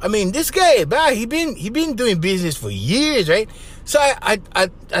 I mean, this guy, bro, he been doing business for years, right? So I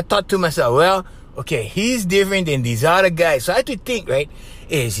thought to myself, well, okay, he's different than these other guys. So I had to think, right?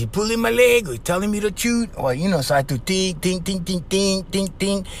 Is he pulling my leg or telling me to shoot? Or, you know, so I had to think. And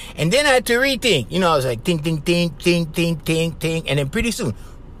then I had to rethink. You know, I was like, think. And then pretty soon,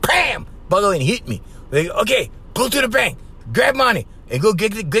 bam, Buggle and hit me. Like, okay, go to the bank, grab money. And go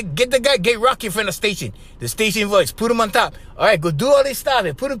get the guy, get Rocky from the station voice, put him on top. All right, go do all this stuff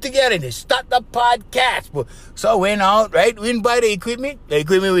and put them together and start the podcast. So I went out, right? We didn't buy the equipment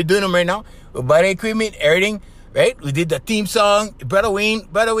we're doing them right now. We buy the equipment, everything, right? We did the theme song. Brother Wayne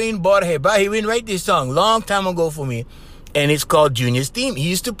bought it. He went write this song long time ago for me. And it's called Junior's Theme. He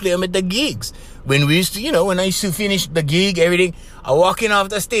used to play them at the gigs. When we used to, you know, when I used to finish the gig, everything, I walking off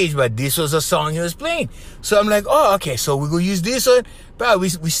the stage, but this was a song he was playing. So I'm like, oh, okay, so we're going to use this one. Bro, we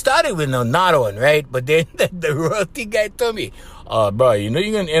started with another one, right? But then the royalty guy told me, bro, you know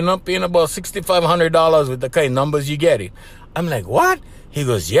you're going to end up paying about $6,500 with the kind of numbers you get it. I'm like, what? He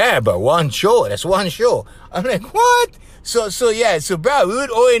goes, yeah, but that's one show. I'm like, what? So bro, we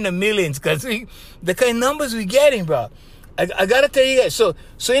would owe in the millions because the kind of numbers we getting, bro. I gotta tell you guys. So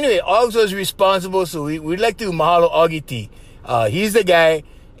anyway, Oggs was responsible. So we'd like to mahalo Augie T. He's the guy,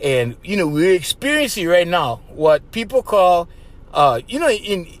 and you know we're experiencing right now what people call, you know,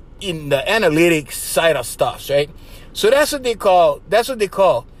 in the analytics side of stuff, right? So that's what they call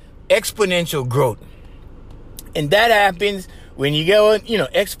exponential growth, and that happens when you get, you know,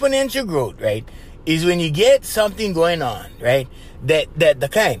 exponential growth, right? Is when you get something going on, right? That the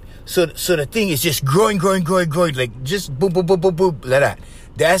kind. So the thing is just growing, like just boom, like that.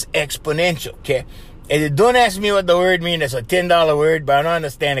 That's exponential, okay? And don't ask me what the word means. It's a $10 word, but I don't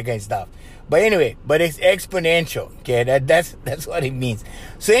understand the kind of stuff. But anyway, it's exponential, okay? That's what it means.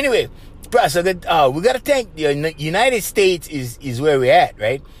 So anyway, so we gotta thank the United States is where we're at,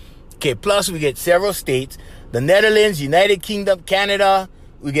 right? Okay, plus we get several states: the Netherlands, United Kingdom, Canada.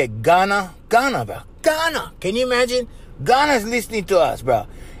 We get Ghana, bro. Ghana, can you imagine? Ghana's listening to us, bro.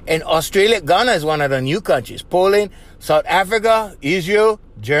 And Australia, Ghana is one of the new countries. Poland, South Africa, Israel,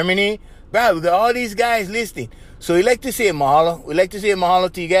 Germany. Bro, we got all these guys listening. So we like to say mahalo. We like to say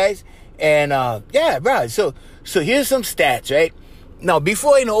mahalo to you guys. And yeah, bro. So here's some stats, right? Now,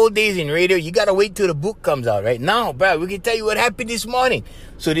 before in the old days in radio, you gotta wait till the book comes out, right? Now, bro, we can tell you what happened this morning.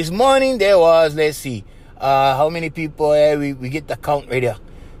 So this morning there was, let's see, how many people? We get the count right there.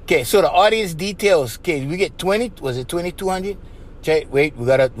 Okay, so the audience details. Okay, we get 20. Was it 2,200? Check. Wait, we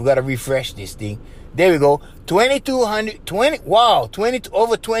gotta refresh this thing. There we go. 2,200. Wow,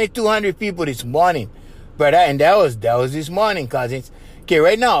 over 2,200 people this morning, brother. And that was this morning, cousins. Okay,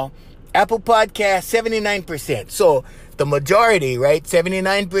 right now, Apple Podcast 79%. So the majority, right,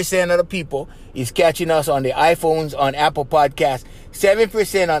 79% of the people is catching us on the iPhones on Apple Podcast,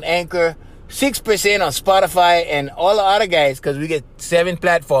 7% on Anchor, 6% on Spotify, and all the other guys, because we get 7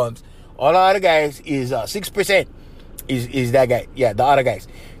 platforms, all the other guys is 6% is that guy. Yeah, the other guys.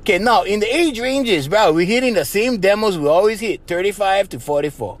 Okay, now in the age ranges, bro, we're hitting the same demos we always hit, 35 to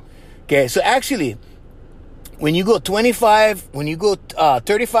 44. Okay, so actually, when you go 35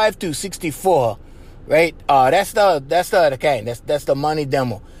 to 64, right? That's the other kind. That's the money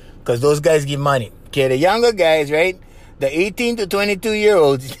demo, because those guys give money. Okay, the younger guys, right? The 18 to 22 year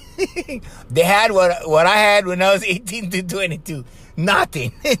olds, they had what I had when I was 18 to 22.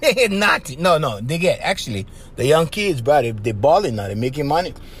 Nothing. Nothing. No. They get, actually, the young kids, bro, they balling now. They're making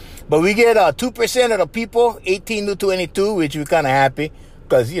money. But we get 2% of the people, 18 to 22, which we're kind of happy,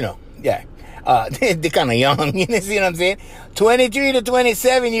 because, you know, yeah. They're kind of young, you see what I'm saying? 23 to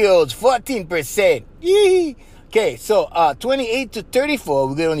 27 year olds, 14%. Yee. Okay, so 28 to 34,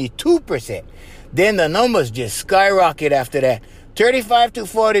 we get only 2%. Then the numbers just skyrocket after that. 35 to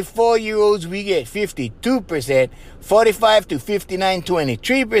 44 year olds, we get 52%. 45 to 59,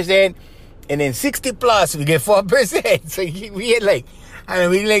 23%. And then 60 plus, we get 4%. So we get like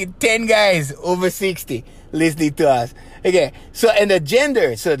 10 guys over 60 listening to us. Okay, so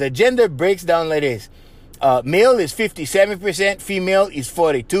the gender breaks down like this. Male is 57%, female is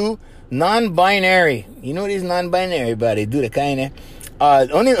 42%, non-binary. You know these non-binary, but they do the kind of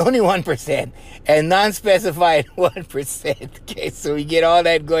only 1%, and non-specified 1%. Okay, so we get all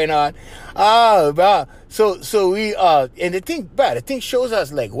that going on. Oh, bro. So we and the thing shows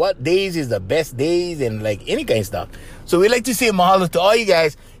us like what days is the best days and like any kind of stuff. So we like to say mahalo to all you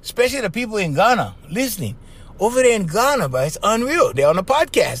guys, especially the people in Ghana listening. Over there in Ghana, bro, it's unreal. They're on the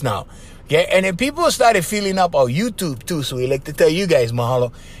podcast now. Okay, and then people started filling up our YouTube too. So we like to tell you guys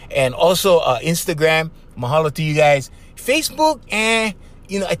mahalo. And also Instagram, mahalo to you guys. Facebook, and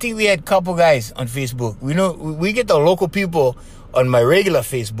I think we had a couple guys on Facebook. We get the local people on my regular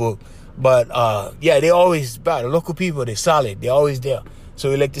Facebook. But yeah, they always, bro, the local people, they're solid. They're always there.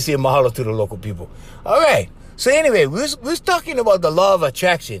 So we like to say mahalo to the local people. All right. So anyway, we was talking about the law of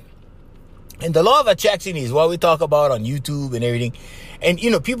attraction. And the law of attraction is what we talk about on YouTube and everything. And,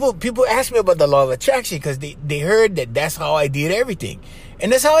 people ask me about the law of attraction because they heard that that's how I did everything.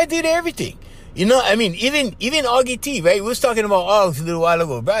 And that's how I did everything. Even Augie T, right? We was talking about Augie a little while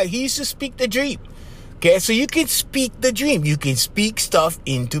ago, bro. He used to speak the dream. Okay, so you can speak the dream. You can speak stuff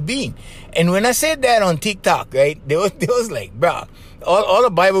into being. And when I said that on TikTok, right, they was like, bro, all the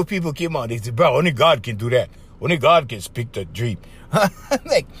Bible people came out. They said, bro, only God can do that. Only God can speak the dream.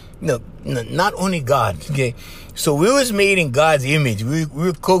 Like, no, not only God, okay? So we was made in God's image.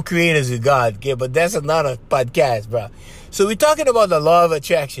 We're co-creators with God, okay? But that's another podcast, bro. So we're talking about the law of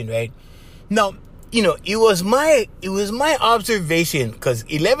attraction, right? Now, it was my observation, because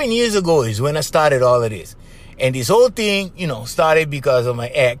 11 years ago is when I started all of this. And this whole thing, started because of my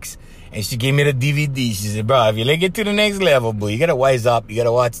ex. And she gave me the DVD. She said, bro, if you like get to the next level, boy, you got to wise up. You got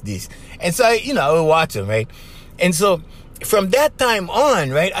to watch this. And so, I would watch them, right? And so from that time on,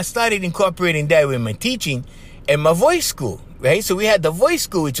 right, I started incorporating that with my teaching and my voice school, right? So we had the voice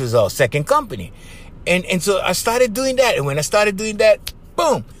school, which was our second company. And so I started doing that. And when I started doing that,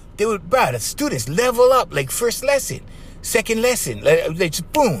 boom, the students level up like first lesson, second lesson, like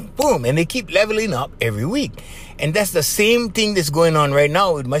just boom, boom. And they keep leveling up every week. And that's the same thing that's going on right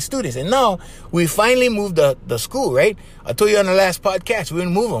now with my students. And now we finally moved the school, right? I told you on the last podcast, we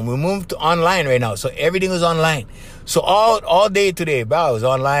moved them. We moved to online right now. So everything was online. So all day today, bro, I was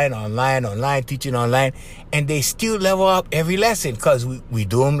online, teaching online. And they still level up every lesson because we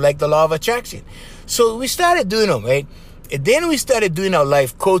do them like the law of attraction. So we started doing them, right? And then we started doing our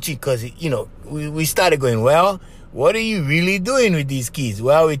life coaching because, we started going, well, what are you really doing with these kids?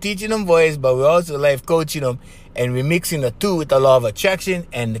 Well, we're teaching them voice, but we're also life coaching them. And we're mixing the two with the law of attraction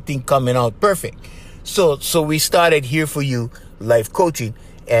and the thing coming out perfect. So we started Here For You life coaching.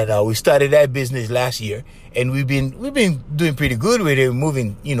 And we started that business last year. And we've been doing pretty good with it,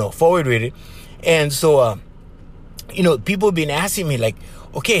 moving, forward with it. And so, people have been asking me like,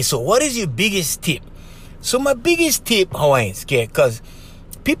 okay, so what is your biggest tip So my biggest tip, Hawaiians, okay, because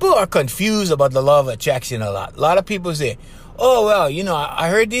people are confused about the law of attraction a lot. A lot of people say, oh, well, I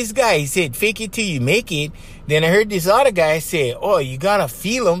heard this guy, he said, fake it till you make it. Then I heard this other guy say, oh, you got to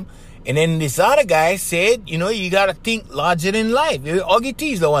feel them. And then this other guy said, you got to think larger than life. Augie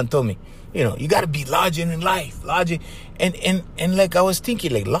T is the one told me, you got to be larger than life, larger. And like I was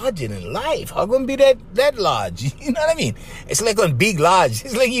thinking, like, larger than life, how gonna be that large? You know what I mean? It's like on big large.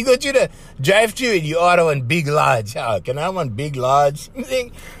 It's like you go to the drive-thru and you order one big large. Oh, can I have one big large?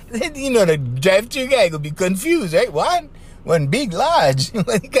 The drive-thru guy could be confused, right? What? One big large? You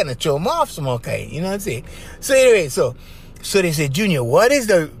kind of throw him off some okay. You know what I'm saying? So anyway, so they say, Junior,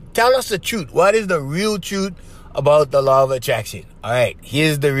 tell us the truth. What is the real truth about the law of attraction? All right,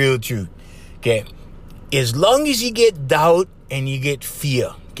 here's the real truth. Okay. As long as you get doubt and you get fear,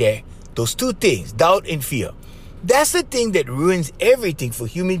 okay, those two things, doubt and fear, that's the thing that ruins everything for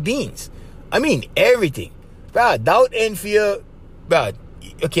human beings. I mean, everything. Bro, doubt and fear, bro.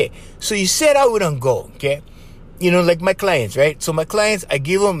 Okay, so you said I wouldn't go, okay? Like my clients, right? So my clients, I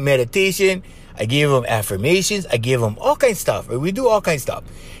give them meditation, I give them affirmations, I give them all kinds of stuff. Right? We do all kinds of stuff.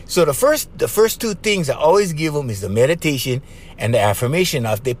 So the first two things I always give them is the meditation and the affirmation.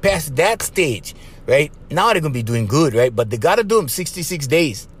 Now, if they pass that stage, right, now they're going to be doing good, right? But they got to do them 66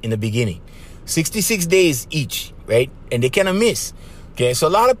 days in the beginning. 66 days each, right? And they cannot miss. Okay, so a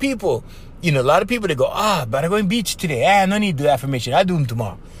lot of people, they go, but I'm going to beach today. I no need to do affirmation. I do them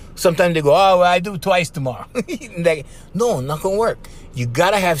tomorrow. Sometimes they go, well, I do twice tomorrow. No, not going to work. You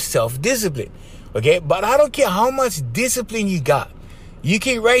got to have self-discipline, okay? But I don't care how much discipline you got. You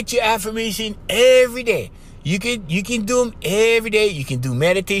can write your affirmation every day. You can do them every day. You can do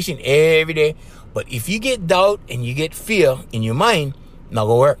meditation every day. But if you get doubt and you get fear in your mind, not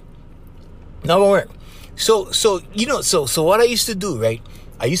gonna work. Not gonna work. So what I used to do, right?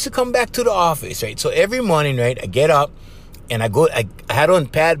 I used to come back to the office, right? So every morning, right, I get up and I had on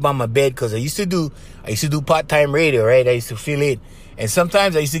pad by my bed because I used to do part-time radio, right? I used to fill in. And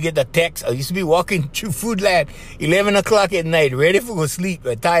sometimes I used to get the text. I used to be walking through Foodland 11 o'clock at night, ready for go sleep,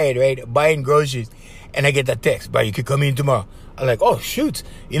 tired, right? Buying groceries. And I get the text, but you could come in tomorrow. I'm like, oh, shoot.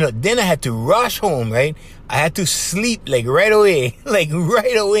 Then I had to rush home, right? I had to sleep like right away,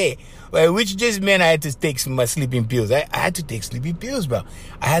 right? Which just meant I had to take my sleeping pills. I had to take sleeping pills, bro.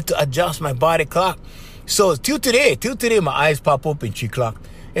 I had to adjust my body clock. So till today, my eyes pop up in 3 o'clock.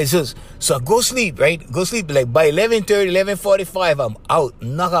 And so I go sleep, right? Go sleep like by 11:30, 11:45, I'm out,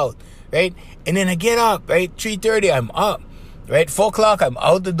 knock out, right? And then I get up, right? 3:30, I'm up, right? 4 o'clock, I'm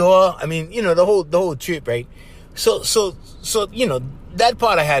out the door. I mean, the whole trip, right? So that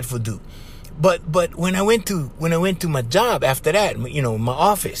part I had to do. But when I went to my job after that, my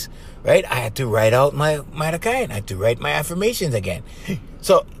office, right? I had to write out my account. I had to write my affirmations again.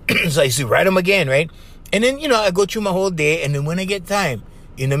 So I used to write them again, right? And then, I go through my whole day, and then when I get time,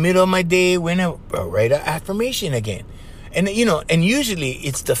 in the middle of my day, when I write an affirmation again. And, and usually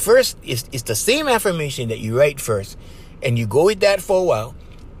it's the same affirmation that you write first, and you go with that for a while,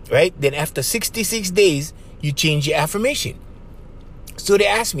 right? Then after 66 days, you change your affirmation. So they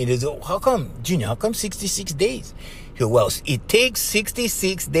asked me, they say, how come, Junior, how come 66 days? Well, it takes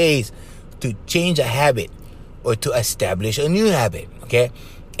 66 days to change a habit or to establish a new habit, okay?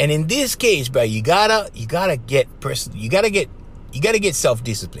 And in this case, bro, you gotta get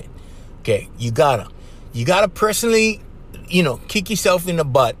self-discipline, okay? You gotta personally, kick yourself in the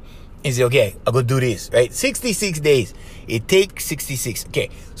butt and say, okay, I'm gonna do this, right? 66 days. It takes 66. Okay.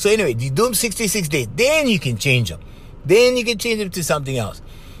 So anyway, you do them 66 days. Then you can change them. Then you can change them to something else.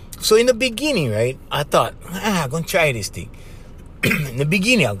 So in the beginning, right, I thought, I'm gonna try this thing. In the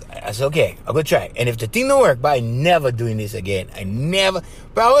beginning, I said, okay, I'm gonna try it. And if the thing don't work, but I'm never doing this again.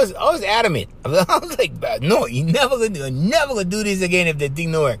 But I was adamant. I was like, no, you're never gonna do this again if the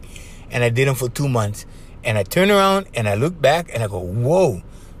thing don't work. And I did them for 2 months. And I turn around and I look back and I go, whoa,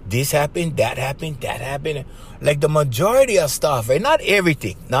 this happened, that happened. Like the majority of stuff, right? Not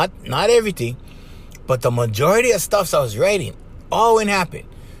everything, not everything, but the majority of stuff I was writing, all went happen.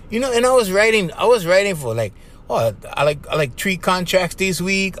 And I was writing for like, I like 3 contracts this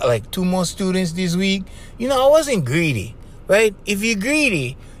week. I like 2 more students this week. I wasn't greedy, right? If you're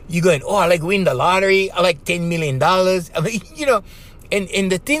greedy, you're going, I like win the lottery. I like $10 million. I mean,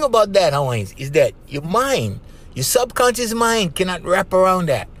 and the thing about that, Hawaiians, is that your mind, your subconscious mind cannot wrap around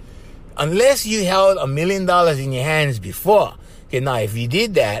that. Unless you held $1 million in your hands before. Okay, now if you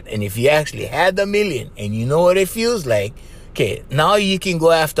did that, and if you actually had the $1 million, and you know what it feels like, okay, now you can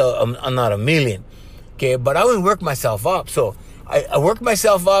go after another $1 million. Okay, but I will work myself up. So I worked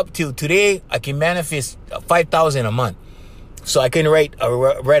myself up till today. I can manifest $5,000 a month. So I can write a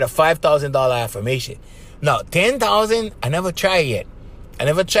 $5,000 affirmation. Now, 10,000, I never try yet. I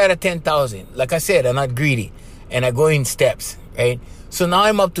never tried a 10,000. Like I said, I'm not greedy. And I go in steps, right? So now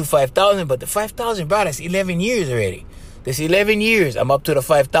I'm up to 5,000, but the 5,000, bro, that's 11 years already. That's 11 years. I'm up to the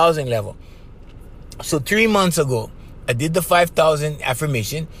 5,000 level. So 3 months ago, I did the 5,000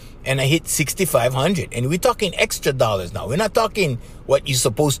 affirmation and I hit 6,500. And we're talking extra dollars now. We're not talking what you're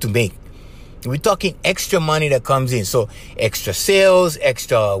supposed to make. We're talking extra money that comes in. So extra sales,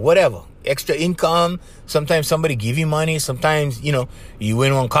 extra whatever, extra income. Sometimes somebody give you money. Sometimes, you know, you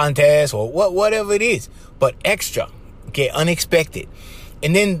win one contest or whatever it is. But extra, okay, unexpected.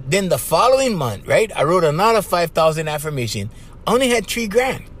 And then the following month, right, I wrote another 5,000 affirmation. I only had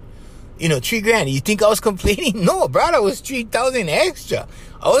 $3,000. You know, $3,000. You think I was complaining? No, brother, it was 3,000 extra.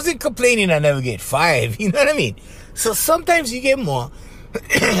 I wasn't complaining I never get 5. You know what I mean? So sometimes you get more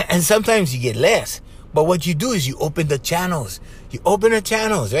and sometimes you get less. But what you do is you open the channels. You open the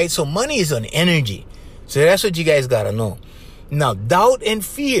channels, right? So money is an energy. So that's what you guys got to know. Now, doubt and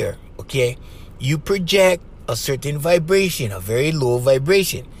fear, okay, you project a certain vibration, a very low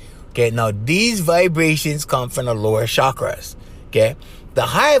vibration. Okay, now these vibrations come from the lower chakras. Okay, the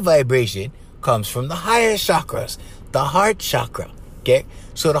high vibration comes from the higher chakras, the heart chakra. Okay,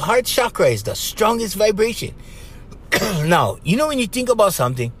 so the heart chakra is the strongest vibration. Now, you know when you think about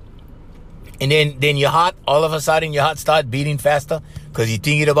something and then your heart, all of a sudden your heart starts beating faster because you're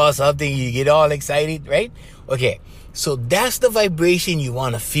thinking about something, you get all excited, right? Okay, so that's the vibration you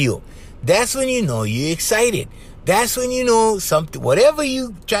want to feel. That's when you know you're excited. That's when you know something, whatever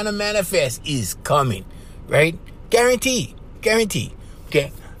you trying to manifest is coming, right? Guarantee.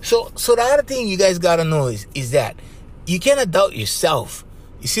 Okay. So the other thing you guys gotta know is that you cannot doubt yourself.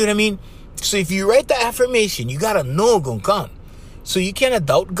 You see what I mean? So if you write the affirmation, you gotta know it's gonna come. So you cannot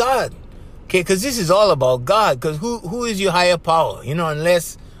doubt God. Okay, because this is all about God. Because who is your higher power? You know,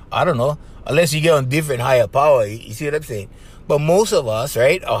 unless you get on different higher power. You see what I'm saying? But most of us,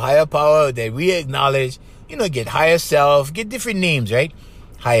 right, a higher power that we acknowledge, you know, get higher self, get different names, right?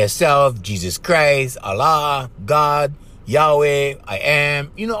 Higher self, Jesus Christ, Allah, God, Yahweh, I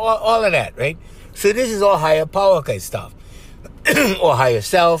am, you know, all of that, right? So this is all higher power kind of stuff. Or higher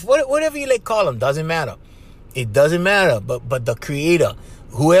self, whatever you like call them, doesn't matter. It doesn't matter, but the creator,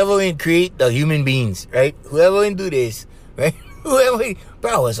 whoever will create the human beings, right? Whoever will do this, right?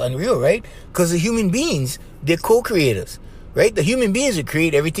 Bro, it's unreal, right? Because the human beings, they're co-creators. Right? The human beings will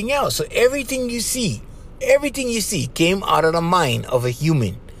create everything else. So everything you see came out of the mind of a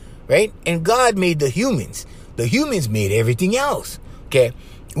human. Right? And God made the humans. The humans made everything else. Okay?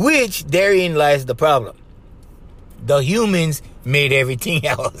 Which therein lies the problem. The humans made everything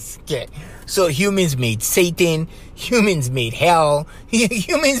else. Okay? So humans made Satan. Humans made hell.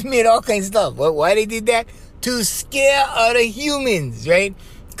 Humans made all kinds of stuff. Why they did that? To scare other humans, right?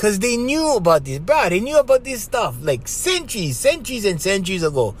 Because they knew about this, bro. They knew about this stuff like centuries and centuries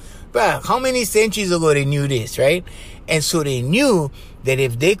ago. Bro, how many centuries ago they knew this, right? And so they knew that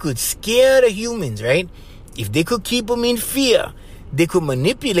if they could scare the humans, right? If they could keep them in fear, they could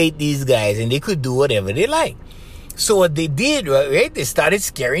manipulate these guys and they could do whatever they like. So what they did, right? They started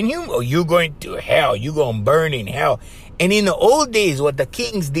scaring him. Oh, you're going to hell. You're going to burn in hell. And in the old days, what the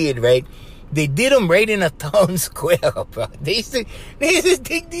kings did, right? They did them right in a town square, bro. They used to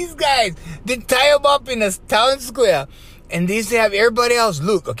take these guys, they tie them up in a town square, and they used to have everybody else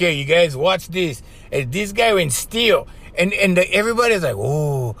look. Okay, you guys watch this. And this guy went steal, and everybody's like,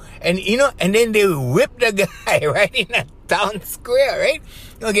 oh, and you know, and then they whip the guy right in a town square, right?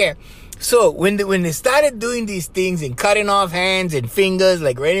 Okay. So when they started doing these things and cutting off hands and fingers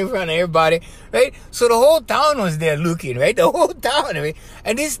like right in front of everybody, right? So the whole town was there looking, right? The whole town, right?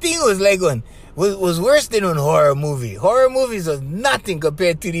 And this thing was like was worse than a horror movie. Horror movies was nothing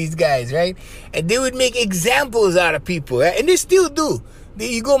compared to these guys, right? And they would make examples out of people, right? And they still do.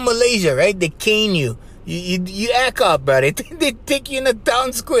 You go to Malaysia, right? They cane you. You act up, bro. They take you in the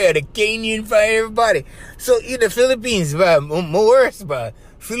town square. They cane you in front of everybody. So in the Philippines, bro, more worse, bro.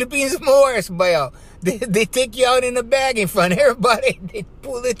 Philippines more worse, bro. They take you out in the bag in front of everybody. They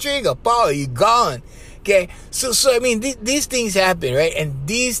pull the trigger. Power, you gone. Okay? So I mean, these things happen, right? And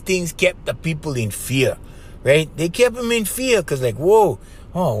these things kept the people in fear, right? They kept them in fear because like, whoa,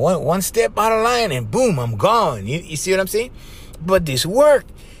 one step out of line and boom, I'm gone. You see what I'm saying? But this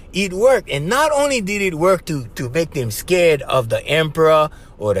worked. It worked. And not only did it work to make them scared of the emperor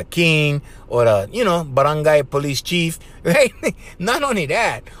or the king or the, you know, barangay police chief, right? Not only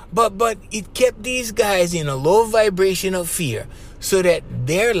that, but it kept these guys in a low vibration of fear so that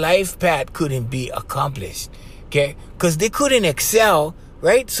their life path couldn't be accomplished, okay? Because they couldn't excel,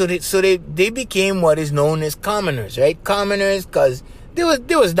 right? So they became what is known as commoners, right? Commoners because they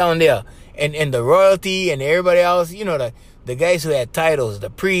was down there. and the royalty and everybody else, the guys who had titles, the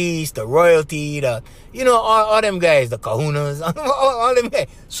priest, the royalty, all them guys, the kahunas, all them guys.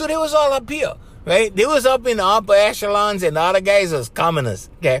 So they was all up here, right? They was up in the upper echelons, and the other guys was commoners,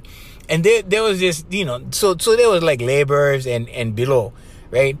 okay? And there was just, so there was like laborers and below,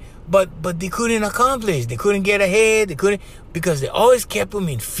 right? But they couldn't accomplish. They couldn't get ahead. Because they always kept them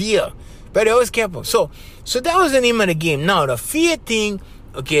in fear. But they always kept them. So that was the name of the game. Now, the fear thing,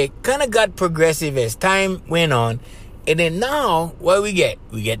 okay, kind of got progressive as time went on. And then now, what we get?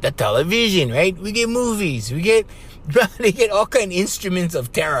 We get the television, right? We get movies. They get all kind of instruments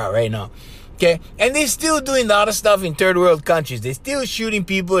of terror right now. Okay? And they're still doing a lot of stuff in third world countries. They're still shooting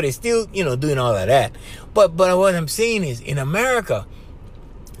people. They're still, doing all of that. But what I'm saying is, in America,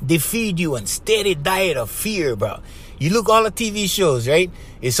 they feed you a steady diet of fear, bro. You look all the TV shows, right?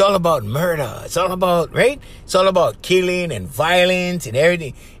 It's all about murder. It's all about, right? It's all about killing and violence and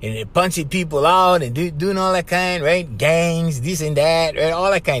everything. And punching people out and doing all that kind, right? Gangs, this and that, right? All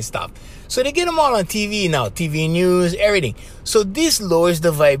that kind of stuff. So they get them all on TV now. TV news, everything. So this lowers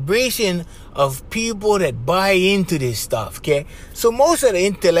the vibration of people that buy into this stuff, okay? So most of the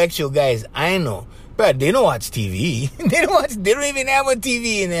intellectual guys I know, but they don't watch TV. They don't even have a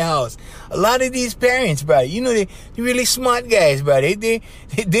TV in their house. A lot of these parents, bro, they're really smart guys, bro. They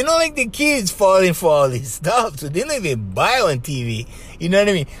don't like the kids falling for all this stuff, so they don't even buy on TV. You know what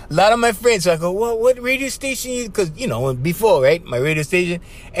I mean? A lot of my friends, so I go, what radio station? Because, before, right, my radio station,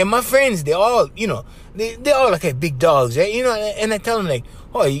 and my friends, they all, they're all like big dogs, right? And I tell them like,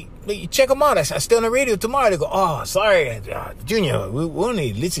 oh, you check them out. I stay on the radio tomorrow. They go, oh, sorry, Junior, we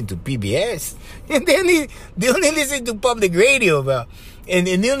only listen to PBS. they only listen to public radio, bro. And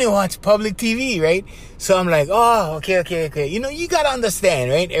they only watch public TV, right? So I'm like, oh, okay. You got to understand,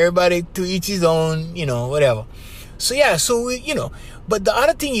 right? Everybody to each his own, whatever. So, yeah, but the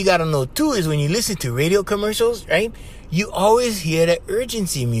other thing you got to know, too, is when you listen to radio commercials, right? You always hear the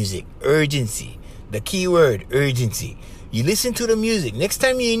urgency music. Urgency. The key word, urgency. You listen to the music. Next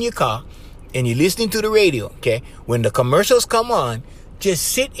time you're in your car and you're listening to the radio, okay, when the commercials come on, just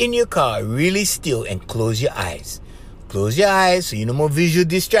sit in your car really still and close your eyes. Close your eyes so you no more visual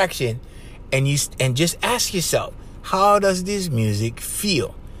distraction. And just ask yourself, how does this music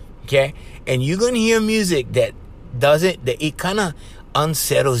feel? Okay? And you're going to hear music that it kind of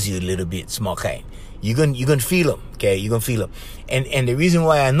unsettles you a little bit, small kind. You're gonna feel them, okay? You're gonna feel them. And the reason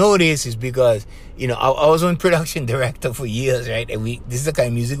why I know this is because, I was on production director for years, right? And this is the kind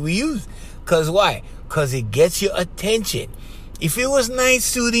of music we use. Cause why? Cause it gets your attention. If it was nice,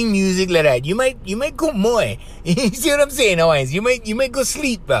 soothing music like that, you might go more. You see what I'm saying, Hawaiians? You might go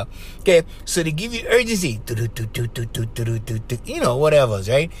sleep, bro. Okay? So they give you urgency. Whatever,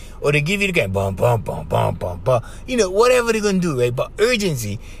 right? Or they give you the kind of bum, bum, bum, bum, bum, bum. Whatever they're gonna do, right? But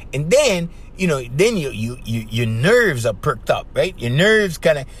urgency. And then, then your nerves are perked up, right? Your nerves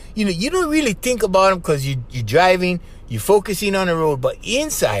kind of, you don't really think about them because you're driving, you're focusing on the road, but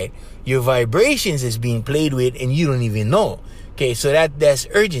inside, your vibrations is being played with and you don't even know. Okay, so that's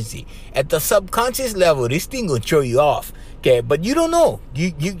urgency. At the subconscious level, this thing gonna throw you off. Okay, but you don't know.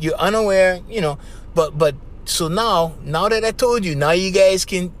 You're unaware, But so now that I told you, now you guys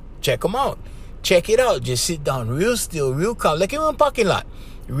can check them out. Check it out. Just sit down real still, real calm, like in a parking lot.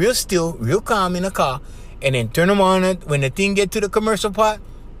 Real still, real calm in a car, and then turn them on. When the thing get to the commercial part,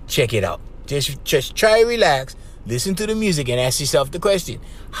 check it out. Just try relax, listen to the music, and ask yourself the question: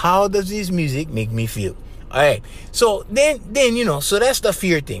 how does this music make me feel? All right. So then so that's the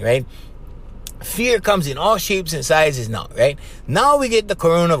fear thing, right? Fear comes in all shapes and sizes now, right? Now we get the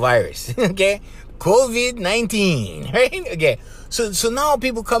coronavirus, okay? COVID-19, right? Okay. So now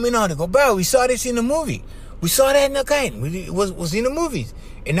people coming out and go, bro, we saw this in the movie. We saw that in the kind. It was in the movies.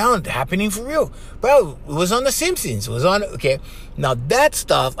 And now it's happening for real. Bro, it was on The Simpsons. It was on, okay? Now that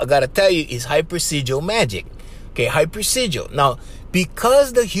stuff, I gotta tell you, is hypersigil magic. Okay, hypersigil. Now,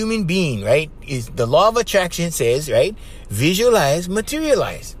 because the human being, right, is the law of attraction says, right, visualize,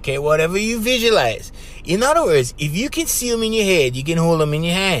 materialize. Okay, whatever you visualize. In other words, if you can see them in your head, you can hold them in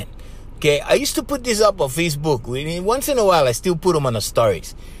your hand. Okay, I used to put this up on Facebook. Once in a while, I still put them on the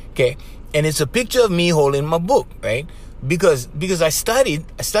stories. Okay, and it's a picture of me holding my book, right? Because I studied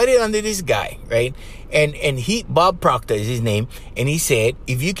under this guy, right? And Bob Proctor is his name, and he said,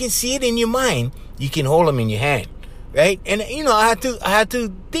 if you can see it in your mind, you can hold them in your hand, right? And I had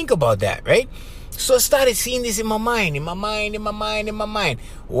to think about that, right? So I started seeing this in my mind.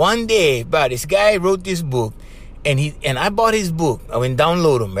 One day, bro, this guy wrote this book, and I bought his book. I went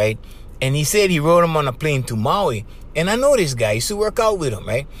download him, right? And he said he wrote him on a plane to Maui. And I know this guy. I used to work out with him,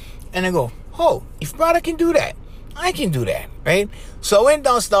 right? And I go, oh, if brother can do that, I can do that, right? So I went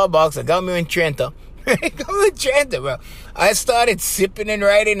down Starbucks. I got me in Trenta. Got me in Trenta, bro. I started sipping and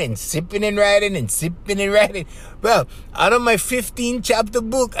writing and sipping and writing and sipping and writing. Bro, out of my 15 chapter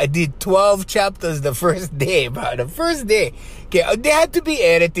book, I did 12 chapters the first day, bro. The first day. Okay, they had to be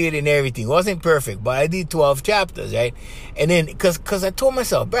edited and everything. It wasn't perfect, but I did 12 chapters, right? And then, because I told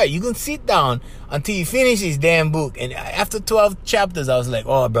myself, bro, you can sit down until you finish this damn book. And after 12 chapters, I was like,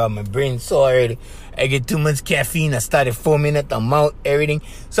 oh, bro, my brain's so already. I get too much caffeine. I started foaming at the mouth, everything.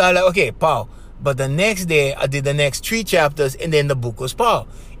 So I was like, okay, Paul. But the next day, I did the next 3 chapters, and then the book was Paul.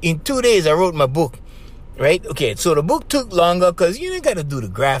 In 2 days, I wrote my book, right? Okay, so the book took longer because you got to do the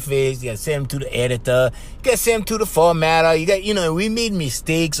graphics. You got to send them to the editor. You got to send them to the formatter. We made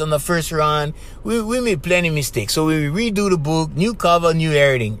mistakes on the first run. We made plenty of mistakes. So we redo the book, new cover, new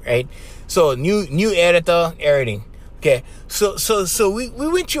everything, right? So new editor, everything. Okay, so we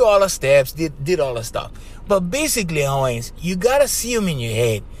went through all the steps, did all the stuff. But basically, Hawaiians, you got to see them in your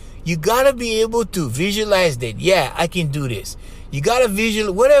head. You got to be able to visualize that, yeah, I can do this. You got to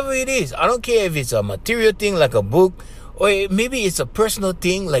visualize, whatever it is. I don't care if it's a material thing like a book, or maybe it's a personal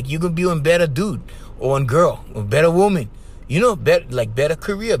thing like you can be a better dude or a girl or better woman. Better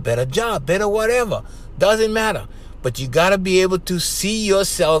career, better job, better whatever. Doesn't matter. But you got to be able to see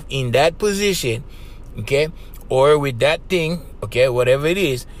yourself in that position, okay, or with that thing, okay, whatever it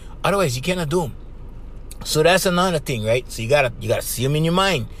is. Otherwise, you cannot do them. So that's another thing, right? So you gotta see them in your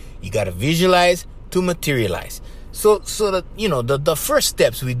mind. You gotta visualize to materialize. So the first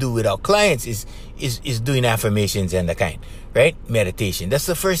steps we do with our clients is doing affirmations and the kind, right? Meditation. That's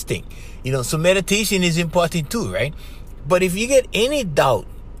the first thing. So meditation is important too, right? But if you get any doubt,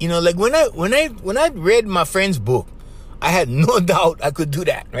 like when I read my friend's book, I had no doubt I could do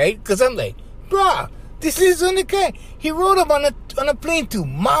that, right? Because I'm like, bruh, this is on the guy. He wrote up on a plane to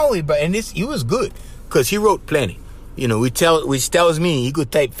Maui, bro, and he was good. Because he wrote plenty, which tells me he could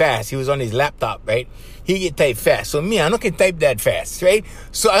type fast. He was on his laptop, right? He could type fast. So me, I don't can type that fast, right?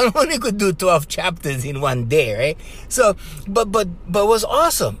 So I only could do 12 chapters in one day, right? So, but was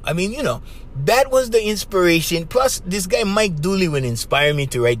awesome. I mean, that was the inspiration. Plus, this guy Mike Dooley would inspire me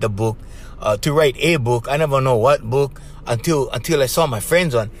to write the book, to write a book. I never know what book until I saw my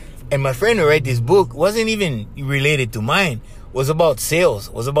friends on, and my friend who wrote this book wasn't even related to mine. Was about sales,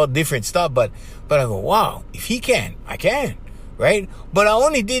 was about different stuff, but I go, wow, if he can, I can, right? But I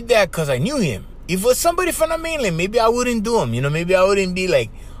only did that because I knew him. If it was somebody from the mainland, maybe I wouldn't do him, maybe I wouldn't be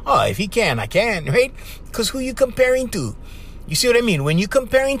like, oh, if he can, I can, right? Because who you comparing to? You see what I mean? When you're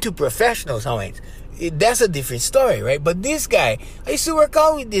comparing to professionals, that's a different story, right? But this guy, I used to work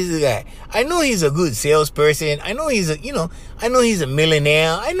out with this guy. I know he's a good salesperson. I know he's a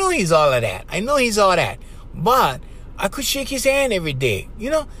millionaire. I know he's all of that. I know he's all that. But I could shake his hand every day.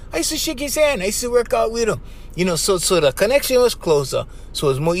 I used to shake his hand. I used to work out with him. So the connection was closer. So it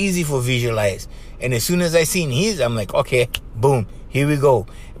was more easy for visualize. And as soon as I seen his, I'm like, okay, boom, here we go.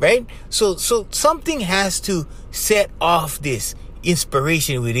 Right? So something has to set off this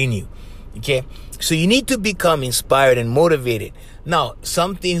inspiration within you. Okay? So you need to become inspired and motivated. Now,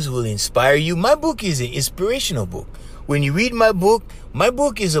 some things will inspire you. My book is an inspirational book. When you read my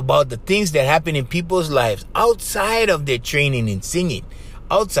book is about the things that happen in people's lives outside of their training in singing.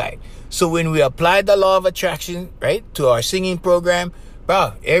 Outside. So when we applied the law of attraction, right, to our singing program,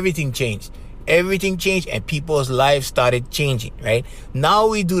 bro, everything changed. Everything changed and people's lives started changing, right? Now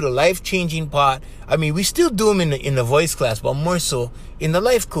we do the life-changing part. I mean, we still do them in the voice class, but more so in the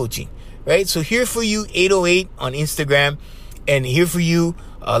life coaching, right? So here for you, 808 on Instagram, and here for you,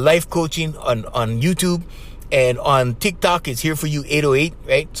 life coaching on YouTube. And on TikTok, it's here for you 808,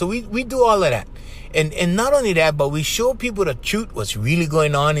 right? So we do all of that. And not only that, but we show people the truth, what's really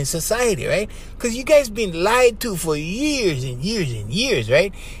going on in society, right? Because you guys been lied to for years and years and years,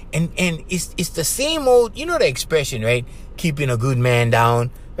 right? And it's the same old, the expression, right? Keeping a good man down,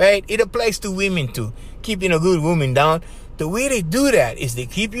 right? It applies to women too. Keeping a good woman down. The way they do that is they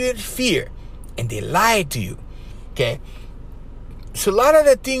keep you in fear and they lie to you, okay? So a lot of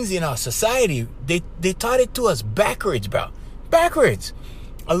the things in our society, they taught it to us backwards, bro. Backwards.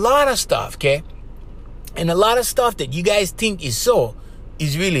 A lot of stuff, okay? And a lot of stuff that you guys think is so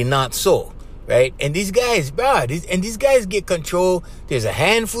is really not so, right? And these guys, bro, these guys get control. There's a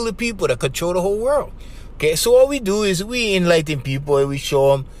handful of people that control the whole world, okay? So what we do is we enlighten people and we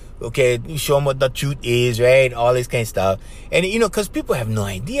show them, okay, we show them what the truth is, right? All this kind of stuff. And, because people have no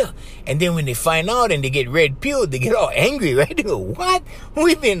idea. And then when they find out and they get red-pilled, they get all angry, right? They go, what?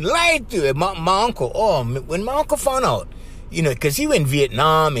 We've been lied to. And my uncle, when my uncle found out, because he went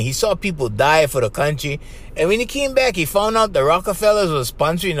Vietnam and he saw people die for the country. And when he came back, he found out the Rockefellers were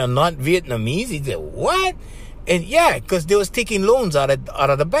sponsoring a not Vietnamese. He said, what? And yeah, because they was taking loans out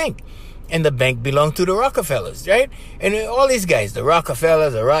of the bank. And the bank belonged to the Rockefellers, right? And all these guys, the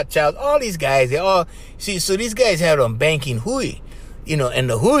Rockefellers, the Rothschilds, all these guys, they all... See, so these guys had on banking hui. And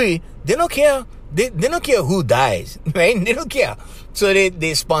the hui, they don't care. They don't care who dies, right? They don't care. So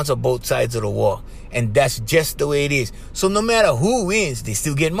they sponsor both sides of the war. And that's just the way it is. So no matter who wins, they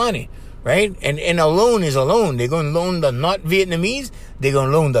still get money, right? And a loan is a loan. They're going to loan the North Vietnamese. They're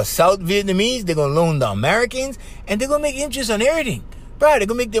going to loan the South Vietnamese. They're going to loan the Americans. And they're going to make interest on everything. Bro, they're going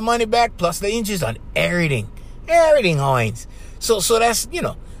to make their money back plus the interest on everything. Everything, Heinz. So that's,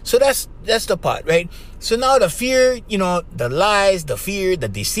 so that's the part, right? So now the fear, the lies, the fear, the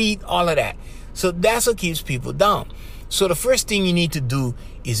deceit, all of that. So that's what keeps people down. So the first thing you need to do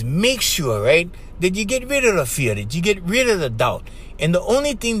is make sure, right, that you get rid of the fear, that you get rid of the doubt. And the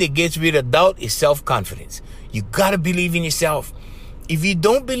only thing that gets rid of doubt is self-confidence. You got to believe in yourself. If you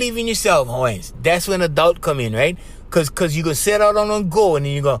don't believe in yourself, Heinz, that's when the doubt come in, right? Because you go set out on a goal and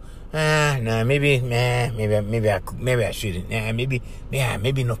then you go, maybe I shouldn't.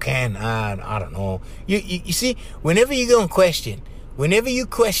 Maybe no can. I don't know. You see, whenever you go and question, whenever you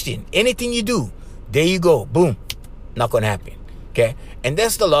question anything you do, there you go. Boom. Not going to happen. Okay? And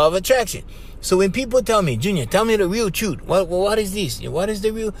that's the law of attraction. So when people tell me, Junior, tell me the real truth. What is this? What is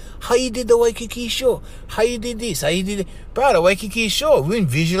the real? How you did the Waikiki show? How you did this? How you did it? Bro, the Waikiki show. We didn't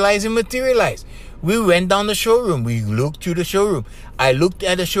visualize and materialize. We went down the showroom. We looked through the showroom. I looked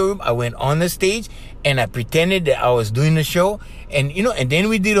at the showroom. I went on the stage and I pretended that I was doing the show. And and then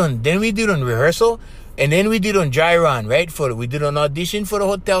we did on rehearsal, and then we did on dry run, right? We did an audition for the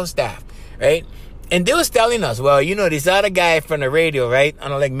hotel staff, right? And they was telling us, well, this other guy from the radio, right? I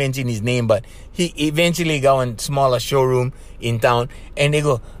don't like mentioning his name, but he eventually got a smaller showroom in town. And they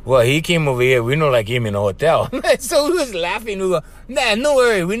go, well, he came over here. We don't like him in a hotel. So we was laughing. We go, nah, no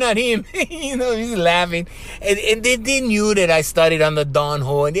worry. We're not him. He's laughing. And they knew that I studied on the Don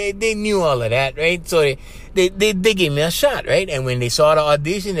Ho. And they knew all of that, right? So they gave me a shot, right? And when they saw the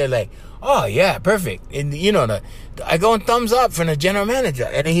audition, they're like, oh, yeah, perfect. And, I got a thumbs up from the general manager.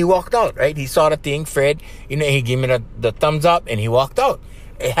 And then he walked out, right? He saw the thing, Fred. He gave me the thumbs up and he walked out.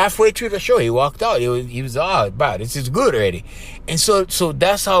 Halfway through the show, he walked out. He was wow, this is good already. And so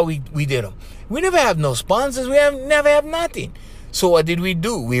that's how we did them. We never have no sponsors. We never have nothing. So what did we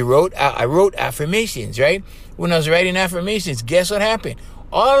do? I wrote affirmations, right? When I was writing affirmations, guess what happened?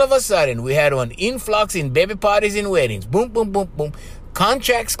 All of a sudden, we had an influx in baby parties and weddings. Boom, boom, boom, boom.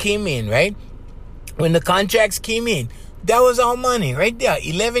 Contracts came in, right? When the contracts came in, that was our money right there.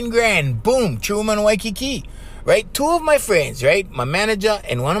 11 grand. Boom. Truman Waikiki. Right? Two of my friends, right? My manager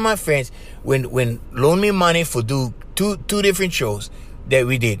and one of my friends when loaned me money for two different shows that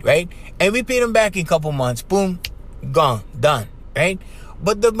we did, right? And we paid them back in a couple months. Boom. Gone. Done. Right?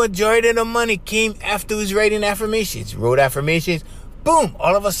 But the majority of the money came after we was writing affirmations. Wrote affirmations. Boom.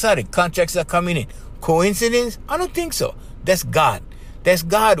 All of a sudden, contracts are coming in. Coincidence? I don't think so. That's God. That's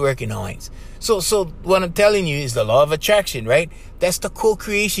God working on it. So what I'm telling you is the law of attraction, right? That's the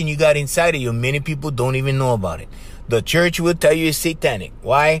co-creation you got inside of you. Many people don't even know about it. The church will tell you it's satanic.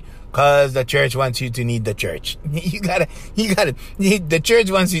 Why? Because the church wants you to need the church. The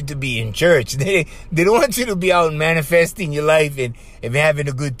church wants you to be in church. They don't want you to be out manifesting your life and having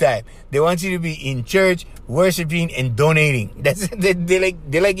a good time. They want you to be in church, worshiping and donating.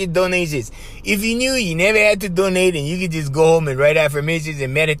 They like your donations. If you knew you never had to donate and you could just go home and write affirmations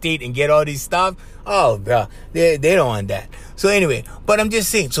and meditate and get all this stuff, oh, bro, they don't want that. So anyway, but I'm just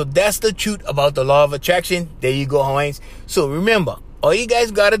saying, so that's the truth about the law of attraction. There you go, Heinz. So remember, all you guys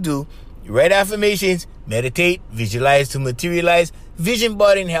got to do, write affirmations, meditate, visualize to materialize. Vision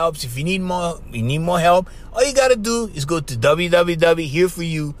boarding helps. If you need more help, all you got to do is go to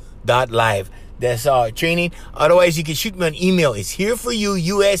www.hereforyou.live. That's our training. Otherwise, you can shoot me an email. It's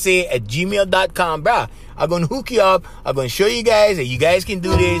hereforyouusa@gmail.com. Bruh, I'm going to hook you up. I'm going to show you guys that you guys can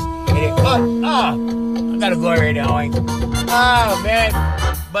do this. And then, I got to go right now. Oh, man.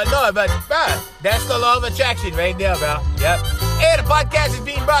 But bruh, that's the law of attraction right there, bro. Yep. Hey, the podcast is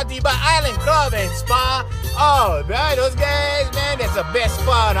being brought to you by Island Club and Spa. Oh, bro, those guys, man, that's the best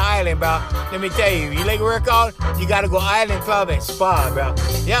spa on the island, bro. Let me tell you, you like workout, you got to go Island Club and Spa, bro.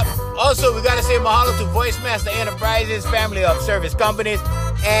 Yep. Also, we got to say mahalo to Voice Master Enterprises, family of service companies,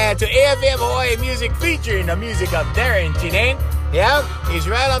 and to AFM Hawaii Music featuring the music of Darren Chinane. Yeah, he's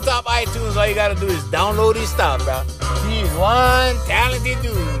right on top of iTunes. All you got to do is download his stuff, bro. He's one talented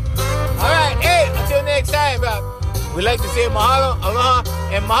dude. All right, hey, until next time, bro. We like to say mahalo, aloha,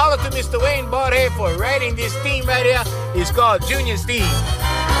 and mahalo to Mr. Wayne Baudet for writing this theme right here. It's called Junior's Theme.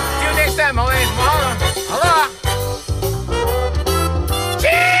 Till next time, Hawaiians, mahalo, aloha.